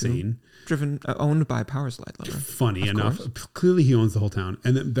was SP2, insane. Owned by Powerslide Lover. Funny enough. Clearly he owns the whole town.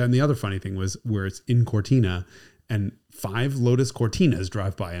 And then the other funny thing was where it's in Cortina, and 5 Lotus Cortinas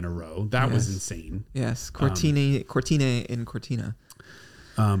drive by in a row. That was insane. Yes, Cortina in Cortina.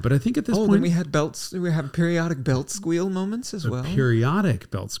 But I think at this point, then we had belts. We had periodic belt squeal moments as well.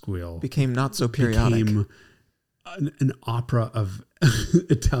 Periodic belt squeal became not so periodic. Became an opera of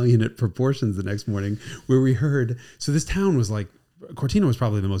Italianate proportions the next morning, where we heard. So this town was like, Cortina was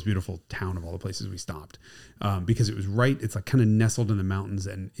probably the most beautiful town of all the places we stopped, because it was right. It's like kind of nestled in the mountains,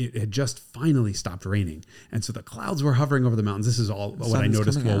 and it had just finally stopped raining, and so the clouds were hovering over the mountains. This is all what I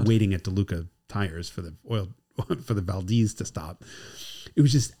noticed while waiting at DeLuca tires for the Valdez to stop. It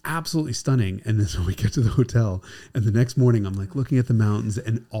was just absolutely stunning. And then so we get to the hotel, and the next morning I'm like looking at the mountains,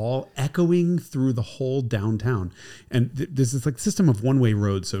 and all echoing through the whole downtown. And there's this like system of one-way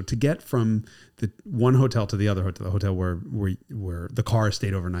roads. So to get from the one hotel to the other hotel, the hotel where the car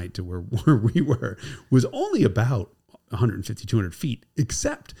stayed overnight to where we were, was only about 150, 200 feet,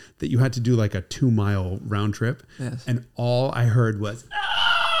 except that you had to do like a 2-mile round trip. Yes. And all I heard was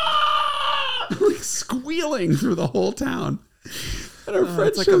like squealing through the whole town. And our friend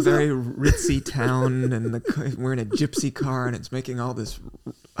it's like a very ritzy town, and we're in a gypsy car, and it's making all this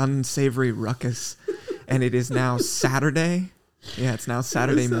unsavory ruckus. And it is now Saturday. Yeah, it's now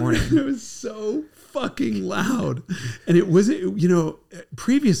Saturday morning. It was so fucking loud. And it was,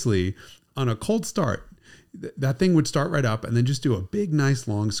 previously on a cold start, that thing would start right up and then just do a big, nice,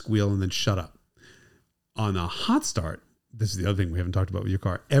 long squeal and then shut up. On a hot start, this is the other thing we haven't talked about with your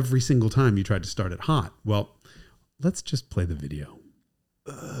car. Every single time you tried to start it hot. Well, let's just play the video.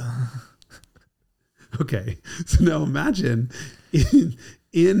 Okay, so now imagine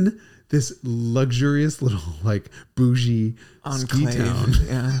in this luxurious little like bougie enclave, ski town,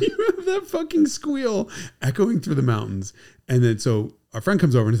 you have that fucking squeal echoing through the mountains, and then so our friend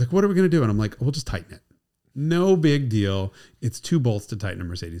comes over and he's like, "What are we gonna do?" And I'm like, "We'll just tighten it. No big deal. It's 2 bolts to tighten a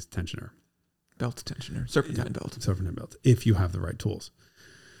Mercedes tensioner, belt tensioner, serpentine belt, if you have the right tools,"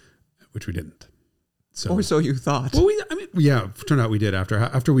 which we didn't. So, or so you thought. Well, turned out we did after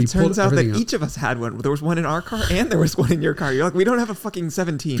we turns pulled out that everything each of us had one. There was one in our car and there was one in your car. You're like, we don't have a fucking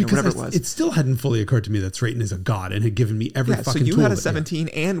 17 because or whatever it was. It still hadn't fully occurred to me that Sratan is a god and had given me every fucking tool. So you had a 17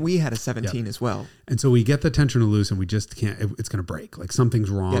 and we had a 17 as well. And so we get the tensioner loose and we just can't, it's going to break. Like something's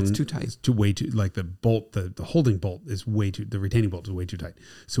wrong. Yeah, it's too tight. It's way too, like the bolt, the holding bolt is way too, the retaining bolt is way too tight.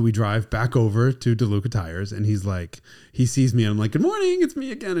 So we drive back over to DeLuca Tires, and he's like, he sees me and I'm like, "Good morning, it's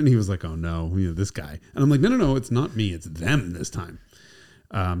me again." And he was like, "Oh no, this guy." And I'm like, no, it's not me, it's them this time.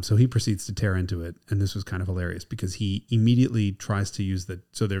 So he proceeds to tear into it, and this was kind of hilarious because he immediately tries to use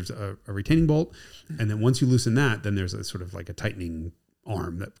so there's a retaining bolt, and then once you loosen that, then there's a sort of like a tightening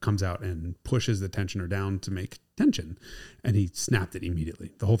arm that comes out and pushes the tensioner down to make tension, and he snapped it immediately.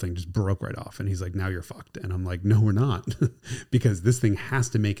 The whole thing just broke right off, and he's like, "Now you're fucked." And I'm like, "No, we're not," because this thing has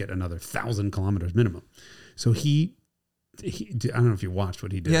to make it another 1,000 kilometers minimum. So he I don't know if you watched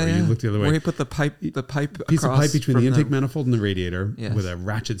what he did. You looked the other way. Where he put the pipe piece of pipe between the intake manifold and the radiator, yes, with a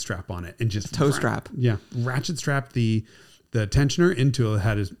ratchet strap on it, and just toe strap. Yeah, ratchet strapped the tensioner until it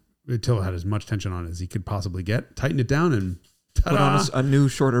had as much tension on it as he could possibly get. Tightened it down and put on a new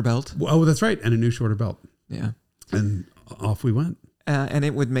shorter belt. Oh, that's right, and a new shorter belt. Yeah, and off we went. And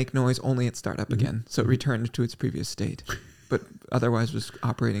it would make noise only at startup again, so it returned to its previous state, but otherwise was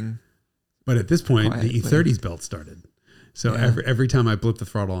operating. But at this point, the E30's belt started. So every time I blipped the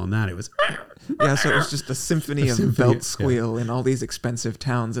throttle on that, it was... Yeah, so it was just a symphony of belt squeal in all these expensive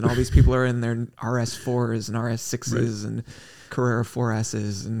towns, and all these people are in their RS4s and RS6s and Carrera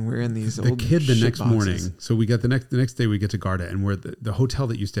 4Ss, and we're in these old kid the next boxes. Morning. So we get the next day we get to Garda, and where the hotel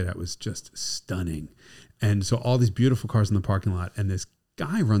that you stayed at was just stunning. And so all these beautiful cars in the parking lot, and this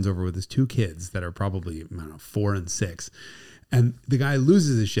guy runs over with his 2 kids that are probably, 4 and 6. And the guy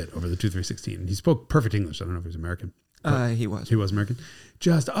loses his shit over the 2316. He spoke perfect English. I don't know if he was American. He was. He was American.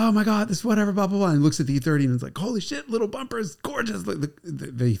 Just, "Oh my God, this whatever, blah, blah, blah." And he looks at the E30 and it's like, "Holy shit, little bumpers, gorgeous." Like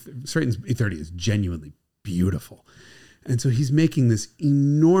the Straightens E30 is genuinely beautiful. And so he's making this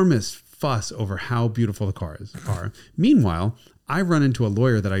enormous fuss over how beautiful the cars are. Meanwhile, I run into a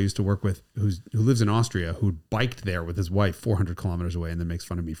lawyer that I used to work with who lives in Austria, who biked there with his wife 400 kilometers away and then makes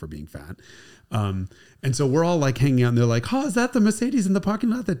fun of me for being fat. And so we're all like hanging out, and they're like, "Oh, is that the Mercedes in the parking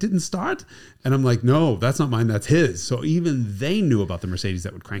lot that didn't start?" And I'm like, "No, that's not mine, that's his." So even they knew about the Mercedes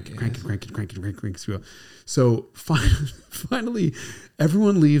that would crank it. So finally,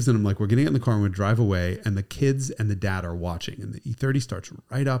 everyone leaves, and I'm like, "We're getting in the car and we drive away." And the kids and the dad are watching, and the E30 starts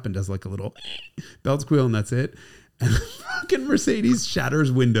right up and does like a little belt squeal, and that's it. And the fucking Mercedes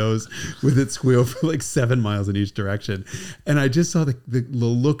shatters windows with its squeal for like 7 miles in each direction. And I just saw the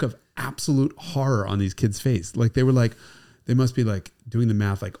look of absolute horror on these kids' face. Like they were like, They must be like doing the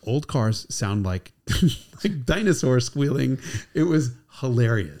math. Like old cars sound like like dinosaurs squealing. It was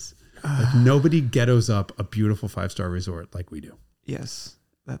hilarious. Like nobody ghettos up a beautiful 5-star resort like we do. Yes,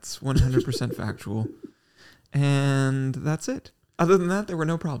 that's 100% factual. And that's it. Other than that, there were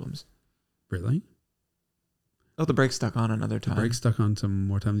no problems. Really? Oh, the brake stuck on another time. The brake stuck on some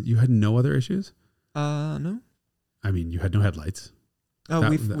more times. You had no other issues? No. I mean, you had no headlights. Oh,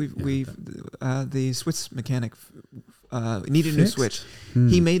 the Swiss mechanic needed a new switch.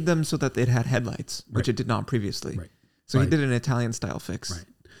 He made them so that it had headlights, which it did not previously. Right. So he did an Italian style fix. Right.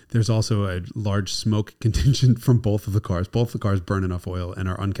 There's also a large smoke contingent from both of the cars. Both of the cars burn enough oil and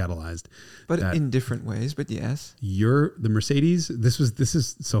are uncatalyzed. But in different ways, but yes. The Mercedes, this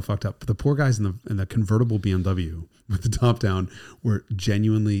is so fucked up. The poor guys in the convertible BMW with the top down were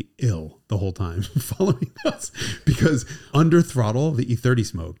genuinely ill the whole time following us because under throttle, the E30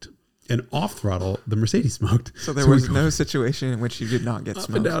 smoked. And off throttle, the Mercedes smoked. So there was no situation in which you did not get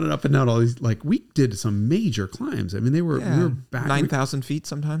smoked. Up and down. All these, like, we did some major climbs. I mean, we were back 9,000 feet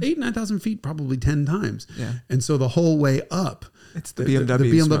sometimes. 9,000 feet, probably 10 times. Yeah. And so the whole way up, it's the BMW. The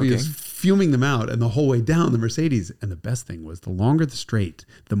BMW smoking. is fuming them out, and the whole way down, the Mercedes. And the best thing was, the longer the straight,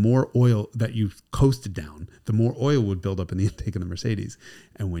 the more oil that you coasted down, the more oil would build up in the intake of the Mercedes.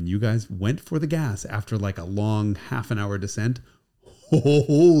 And when you guys went for the gas after like a long half an hour descent,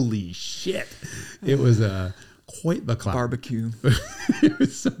 holy shit! It was quite the cloud. Barbecue. It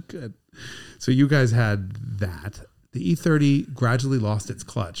was so good. So you guys had that. The E30 gradually lost its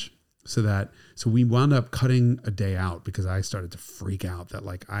clutch, so we wound up cutting a day out because I started to freak out that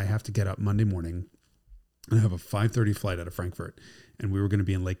like I have to get up Monday morning and I have a 5:30 flight out of Frankfurt, and we were going to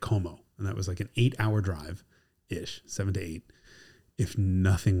be in Lake Como, and that was like an 8-hour drive ish, 7 to 8. If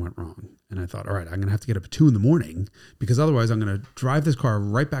nothing went wrong. And I thought, all right, I'm going to have to get up at 2 a.m. because otherwise I'm going to drive this car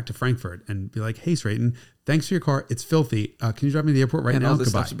right back to Frankfurt and be like, hey, Srayton, thanks for your car. It's filthy. Can you drive me to the airport right now? And all this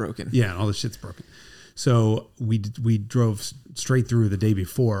stuff's broken. Yeah, and all this shit's broken. So we drove straight through the day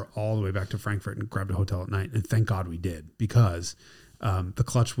before all the way back to Frankfurt and grabbed a hotel at night. And thank God we did, because the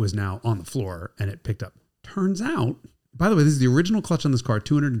clutch was now on the floor and it picked up. Turns out, by the way, this is the original clutch on this car,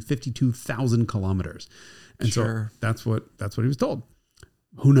 252,000 kilometers. And so that's what he was told.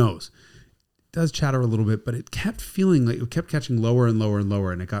 Who knows? It does chatter a little bit, but it kept feeling like it kept catching lower and lower and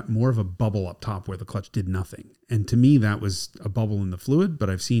lower, and it got more of a bubble up top where the clutch did nothing. And to me, that was a bubble in the fluid, but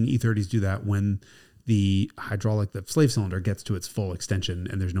I've seen E30s do that when the hydraulic, the slave cylinder gets to its full extension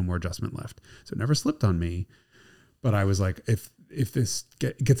and there's no more adjustment left. So it never slipped on me, but I was like, if this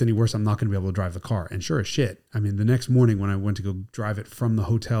gets any worse, I'm not going to be able to drive the car. And sure as shit, I mean, the next morning when I went to go drive it from the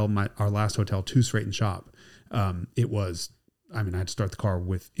hotel, our last hotel, to Srayton's shop, I had to start the car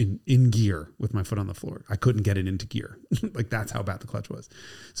in gear with my foot on the floor. I couldn't get it into gear. Like, that's how bad the clutch was.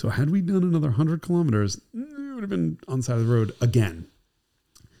 So had we done another 100 kilometers, it would have been on the side of the road again.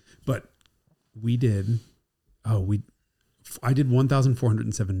 But we did, I did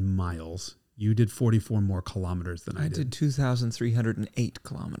 1,407 miles. You did 44 more kilometers than I did. I did 2,308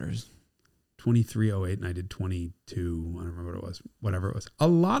 kilometers. 2308, and I did 22. I don't remember what it was. Whatever it was. A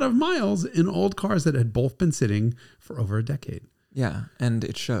lot of miles in old cars that had both been sitting for over a decade. Yeah, and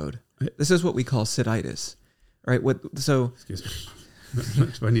it showed. This is what we call sititis, right? Excuse me.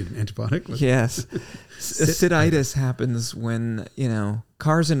 Do I need an antibiotic? Yes. Sititis happens when,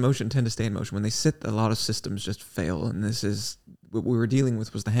 cars in motion tend to stay in motion. When they sit, a lot of systems just fail. And this is what we were dealing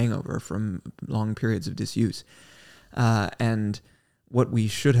with, was the hangover from long periods of disuse. And what we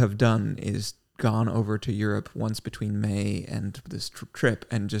should have done is gone over to Europe once between May and this trip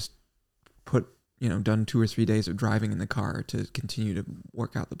and just done 2 or 3 days of driving in the car to continue to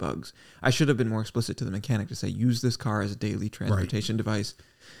work out the bugs. I should have been more explicit to the mechanic to say, use this car as a daily transportation device.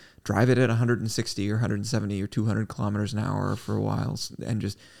 Drive it at 160 or 170 or 200 kilometers an hour for a while and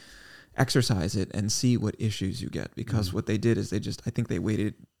just exercise it and see what issues you get. Because what they did is I think they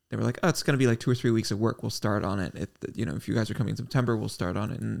waited. They were like, oh, it's going to be like 2 or 3 weeks of work. We'll start on it. If you guys are coming in September, we'll start on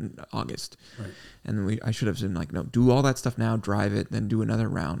it in August. Right. And I should have said, like, no, do all that stuff now, drive it, then do another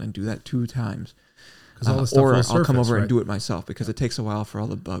round and do that 2 times. Or I'll come over and do it myself, because it takes a while for all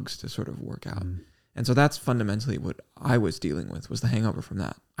the bugs to sort of work out. And so that's fundamentally what I was dealing with, was the hangover from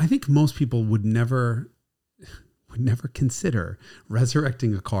that. I think most people would never consider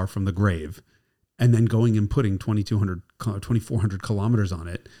resurrecting a car from the grave and then going and putting 2,400 kilometers on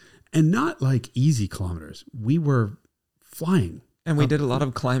it, and not like easy kilometers. We were flying. And we did a lot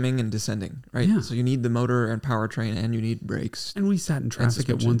of climbing and descending, right? Yeah. So you need the motor and powertrain, and you need brakes. And we sat in traffic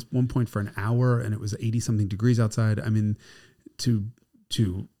at one point for an hour, and it was 80-something degrees outside. I mean, to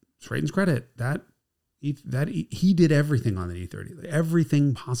Srayton's credit, he did everything on the E30,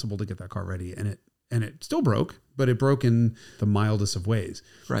 everything possible to get that car ready, and and it still broke, but it broke in the mildest of ways.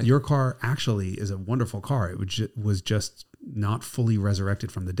 Right. Your car actually is a wonderful car. It was just not fully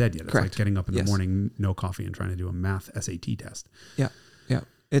resurrected from the dead yet. It's Correct. like getting up in the Yes. morning, no coffee, and trying to do a math SAT test. Yeah. Yeah.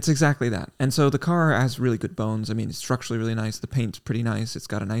 It's exactly that. And so the car has really good bones. I mean, it's structurally really nice. The paint's pretty nice. It's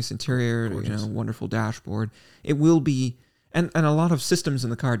got a nice interior, Gorgeous. wonderful dashboard. It will be, and a lot of systems in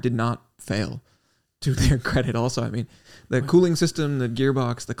the car did not fail, to their credit also. I mean, the cooling system, the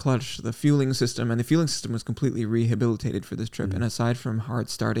gearbox, the clutch, the fueling system, and the fueling system was completely rehabilitated for this trip. Mm-hmm. And aside from hard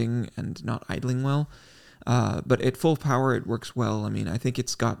starting and not idling well, but at full power, it works well. I mean, I think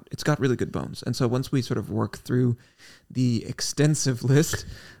it's got really good bones. And so once we sort of work through the extensive list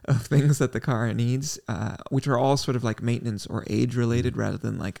of things that the car needs, which are all sort of like maintenance or age related rather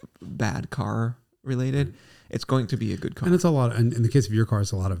than like bad car related, it's going to be a good car. And it's a lot, and in the case of your car,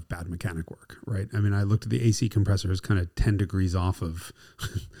 it's a lot of bad mechanic work, right? I mean, I looked at the AC compressor is kind of 10 degrees off of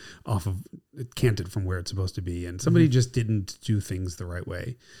canted from where it's supposed to be. And somebody just didn't do things the right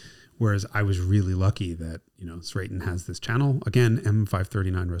way. Whereas I was really lucky that, Srayton has this channel, again,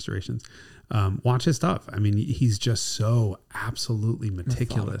 M539 Restorations. Watch his stuff. I mean, he's just so absolutely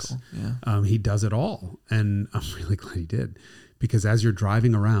meticulous. Yeah. He does it all. And I'm really glad he did, because as you're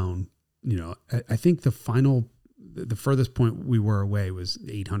driving around, I think the furthest point we were away was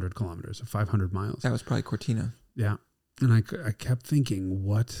 800 kilometers, or 500 miles. That was probably Cortina. Yeah. And I kept thinking,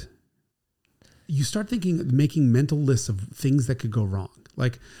 you start thinking, making mental lists of things that could go wrong.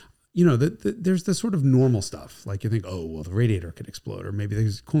 Like, there's the sort of normal stuff. Like you think, oh, well, the radiator could explode, or maybe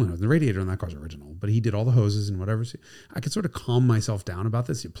there's cooling hose. The radiator on that car's original, but he did all the hoses and whatever. So I could sort of calm myself down about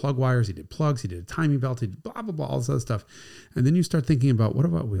this. He did plug wires, he did plugs, he did a timing belt, he did blah, blah, blah, all this other stuff. And then you start thinking about, what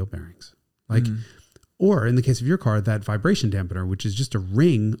about wheel bearings? Like, or in the case of your car, that vibration dampener, which is just a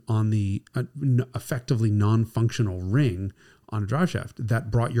ring on the effectively non-functional ring on a drive shaft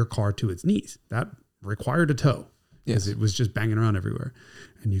that brought your car to its knees. That required a tow. Because it was just banging around everywhere.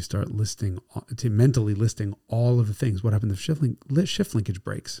 And you start mentally listing all of the things. What happened if shift linkage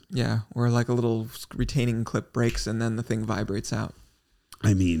breaks? Yeah, or like a little retaining clip breaks and then the thing vibrates out.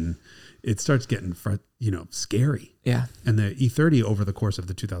 I mean, it starts getting scary. Yeah. And the E30 over the course of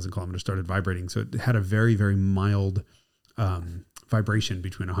the 2,000 kilometers started vibrating. So it had a very, very mild vibration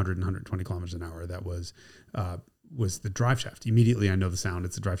between 100 and 120 kilometers an hour. That was the drive shaft. Immediately I know the sound.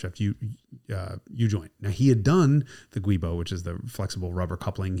 It's the drive shaft U-joint. Now he had done the Guibo, which is the flexible rubber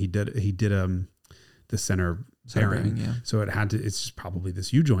coupling. He did the center bearing. Yeah. So it's just probably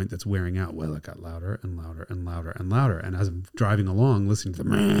this U-joint that's wearing out. Well, it got louder and louder and louder and louder. And as I'm driving along, listening to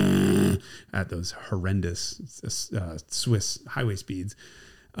the at those horrendous Swiss highway speeds,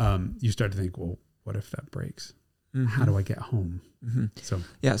 you start to think, well, what if that breaks? Mm-hmm. How do I get home?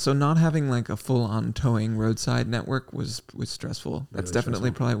 Mm-hmm. So not having like a full-on towing roadside network was stressful. That's really definitely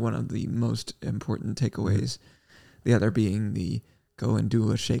stressful. Probably one of the most important takeaways. The other being the go and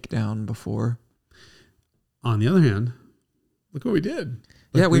do a shakedown before. On the other hand, look what we did.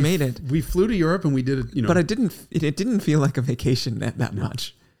 We made it. We flew to Europe and we did it. But it didn't feel like a vacation that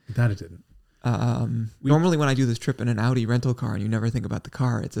much. That it didn't. Normally when I do this trip in an Audi rental car and you never think about the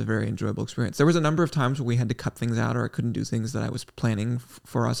car, it's a very enjoyable experience. There was a number of times where we had to cut things out or I couldn't do things that I was planning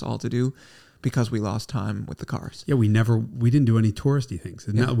for us all to do because we lost time with the cars. Yeah, we didn't do any touristy things.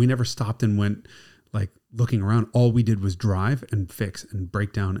 Yeah. We never stopped and went like looking around. All we did was drive and fix and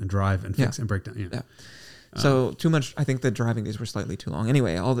break down and drive and fix and break down. Yeah. So too much. I think the driving days were slightly too long.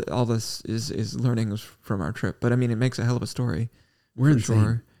 Anyway, all this is learnings from our trip. But I mean, it makes a hell of a story. We're insane.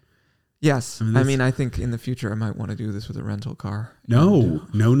 Sure. Yes. I think in the future I might want to do this with a rental car. No.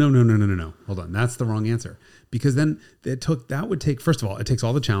 Hold on. That's the wrong answer. Because then that would take, first of all, it takes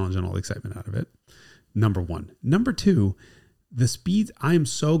all the challenge and all the excitement out of it. Number one. Number two, the speeds. I am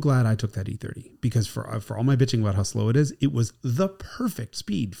so glad I took that E30 because for all my bitching about how slow it is, it was the perfect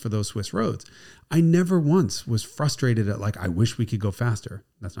speed for those Swiss roads. I never once was frustrated at I wish we could go faster.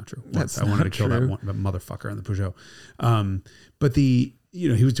 That's not true. I wanted to kill that motherfucker in the Peugeot. But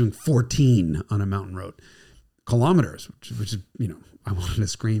he was doing 14 on a mountain road kilometers, which is, I wanted to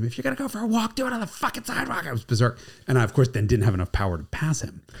scream, if you're going to go for a walk, do it on the fucking sidewalk. I was berserk. And I, of course, then didn't have enough power to pass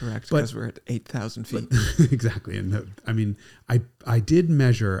him. Correct. Because we're at 8,000 feet. Exactly. And I did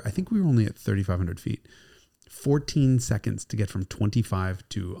measure, I think we were only at 3,500 feet, 14 seconds to get from 25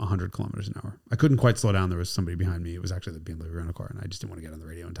 to 100 kilometers an hour. I couldn't quite slow down. There was somebody behind me. It was actually the BMW rental car, and I just didn't want to get on the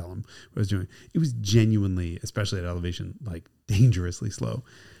radio and tell him what I was doing. It was genuinely, especially at elevation, dangerously slow.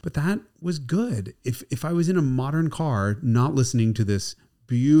 But that was good. If I was in a modern car, not listening to this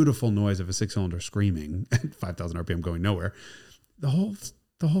beautiful noise of a 6-cylinder screaming at 5,000 RPM going nowhere, the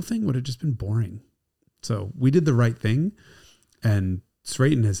whole thing would have just been boring. So we did the right thing, and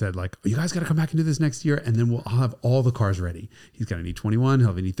Straighton has said like, oh, you guys got to come back and do this next year, and then I'll have all the cars ready. He's got an E21, he'll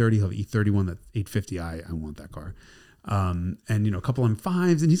have an E30, he'll have an E31, that 850i. I want that car. And a couple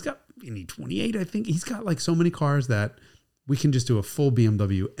M5s, and he's got an E28. I think he's got like so many cars that we can just do a full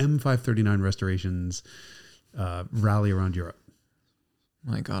BMW M539 restorations rally around Europe.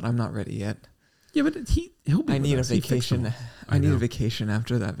 My God, I'm not ready yet. Yeah, but he'll be. I need a vacation. I need a vacation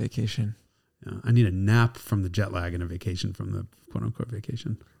after that vacation. Yeah, I need a nap from the jet lag and a vacation from the quote unquote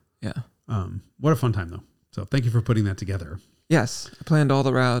vacation. Yeah. What a fun time though. So thank you for putting that together. Yes. I planned all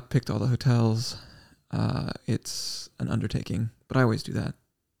the route, picked all the hotels. It's an undertaking, but I always do that.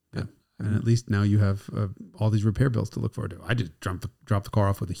 Yeah. And at least now you have all these repair bills to look forward to. I just dropped the car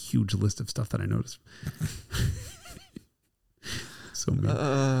off with a huge list of stuff that I noticed. So mean.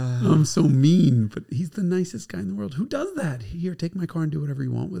 I'm so mean, but he's the nicest guy in the world. Who does that? Here, take my car and do whatever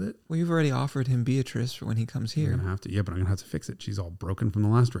you want with it. Well, you've already offered him Beatrice for when he comes here. I'm gonna have to. Yeah, but I'm gonna have to fix it. She's all broken from the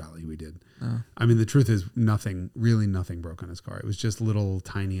last rally we did. Oh. I mean, the truth is really nothing broke on his car. It was just little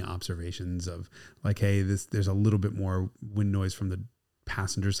tiny observations of like, hey, there's a little bit more wind noise from the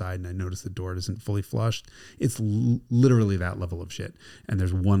passenger side, and I noticed the door isn't fully flushed. It's literally that level of shit. And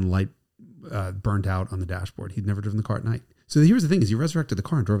there's one light burnt out on the dashboard. He'd never driven the car at night. So here's the thing: is he resurrected the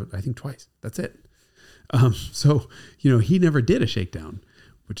car and drove it, I think, twice. That's it. So he never did a shakedown,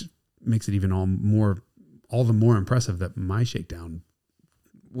 which makes it even all the more impressive that my shakedown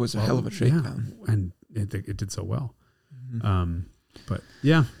was a hell of a shakedown, and it did so well. Mm-hmm. But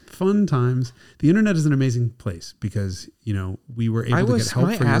yeah, fun times. The internet is an amazing place because we were able to get help.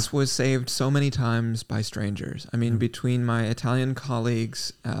 My ass was saved so many times by strangers. I mean, between my Italian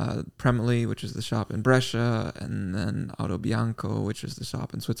colleagues, Premoli, which is the shop in Brescia, and then Auto Bianco, which is the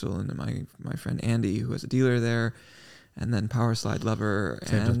shop in Switzerland, and my friend Andy, who has a dealer there, and then Power Slide Lover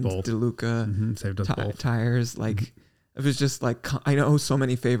and DeLuca saved us both. Tires. Like it was just like I owe so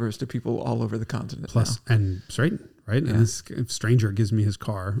many favors to people all over the continent. Plus, now. And Straighten. Right. Yeah. And this stranger gives me his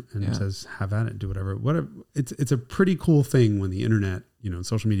car and says, have at it, do whatever. It's a pretty cool thing when the internet,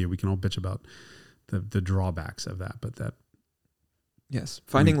 social media, we can all bitch about the drawbacks of that. But that. Yes.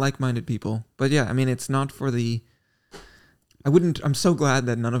 Finding like-minded people. But yeah, I mean, it's not for I'm so glad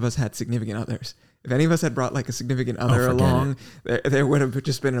that none of us had significant others. If any of us had brought like a significant other along, there would have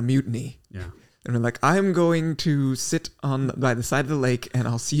just been a mutiny. Yeah. And we're like, I'm going to sit by the side of the lake and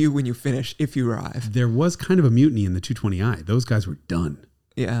I'll see you when you finish, if you arrive. There was kind of a mutiny in the 220i. Those guys were done.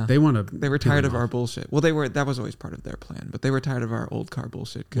 Yeah. They were tired of our bullshit. Well, that was always part of their plan, but they were tired of our old car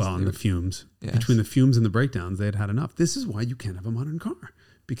bullshit. And the fumes. Yes. Between the fumes and the breakdowns, they had enough. This is why you can't have a modern car,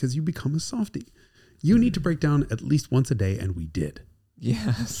 because you become a softie. You need to break down at least once a day, and we did.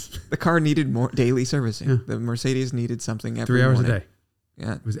 Yes. The car needed more daily servicing. Yeah. The Mercedes needed something every 3 hours morning. a day.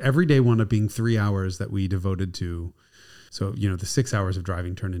 Yeah. It was every day wound up being 3 hours that we devoted to. So, the 6 hours of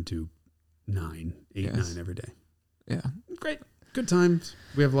driving turned into 9 every day. Yeah. Great. Good times.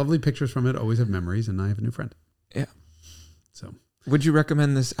 We have lovely pictures from it. Always have memories. And I have a new friend. Yeah. So. Would you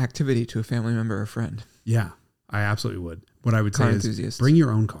recommend this activity to a family member or friend? Yeah, I absolutely would. What I would car say enthusiasts. Is bring your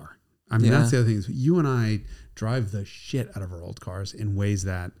own car. I mean, that's the other thing. Is you and I drive the shit out of our old cars in ways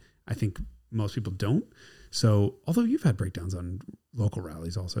that I think most people don't. So, although you've had breakdowns on local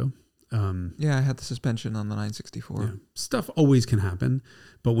rallies also. I had the suspension on the 964. Yeah. Stuff always can happen,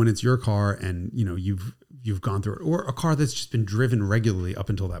 but when it's your car and you've gone through it, or a car that's just been driven regularly up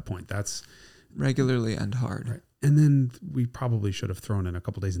until that point, that's regularly and hard. Right. And then we probably should have thrown in a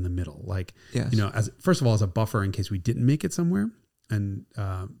couple days in the middle, like yes. As first of all as a buffer in case we didn't make it somewhere, and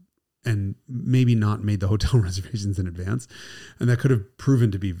maybe not made the hotel reservations in advance. And that could have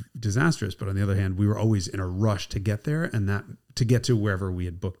proven to be disastrous. But on the other hand, we were always in a rush to get there and that to get to wherever we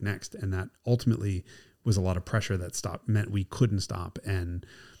had booked next. And that ultimately was a lot of pressure that meant we couldn't stop and,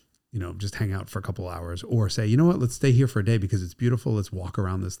 just hang out for a couple hours or say, you know what, let's stay here for a day because it's beautiful. Let's walk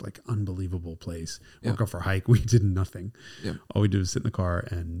around this like unbelievable place, go for a hike. We did nothing. Yeah. All we did was sit in the car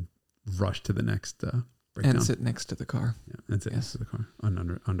and rush to the next, breakdown. And sit next to the car. Yeah, and sit next to the car,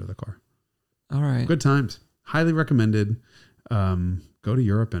 under the car. All right. Good times. Highly recommended. Go to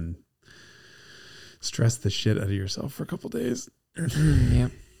Europe and stress the shit out of yourself for a couple days. Yeah.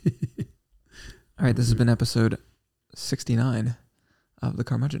 All right. This has been episode 69 of the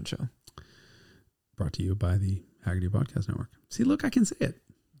Carmudgeon Show. Brought to you by the Haggerty Podcast Network. See, look, I can say it.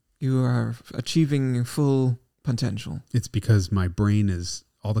 You are achieving full potential. It's because my brain is...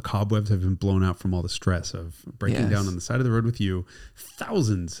 all the cobwebs have been blown out from all the stress of breaking down on the side of the road with you,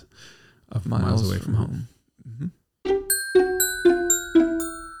 thousands of miles away from home. Mm-hmm.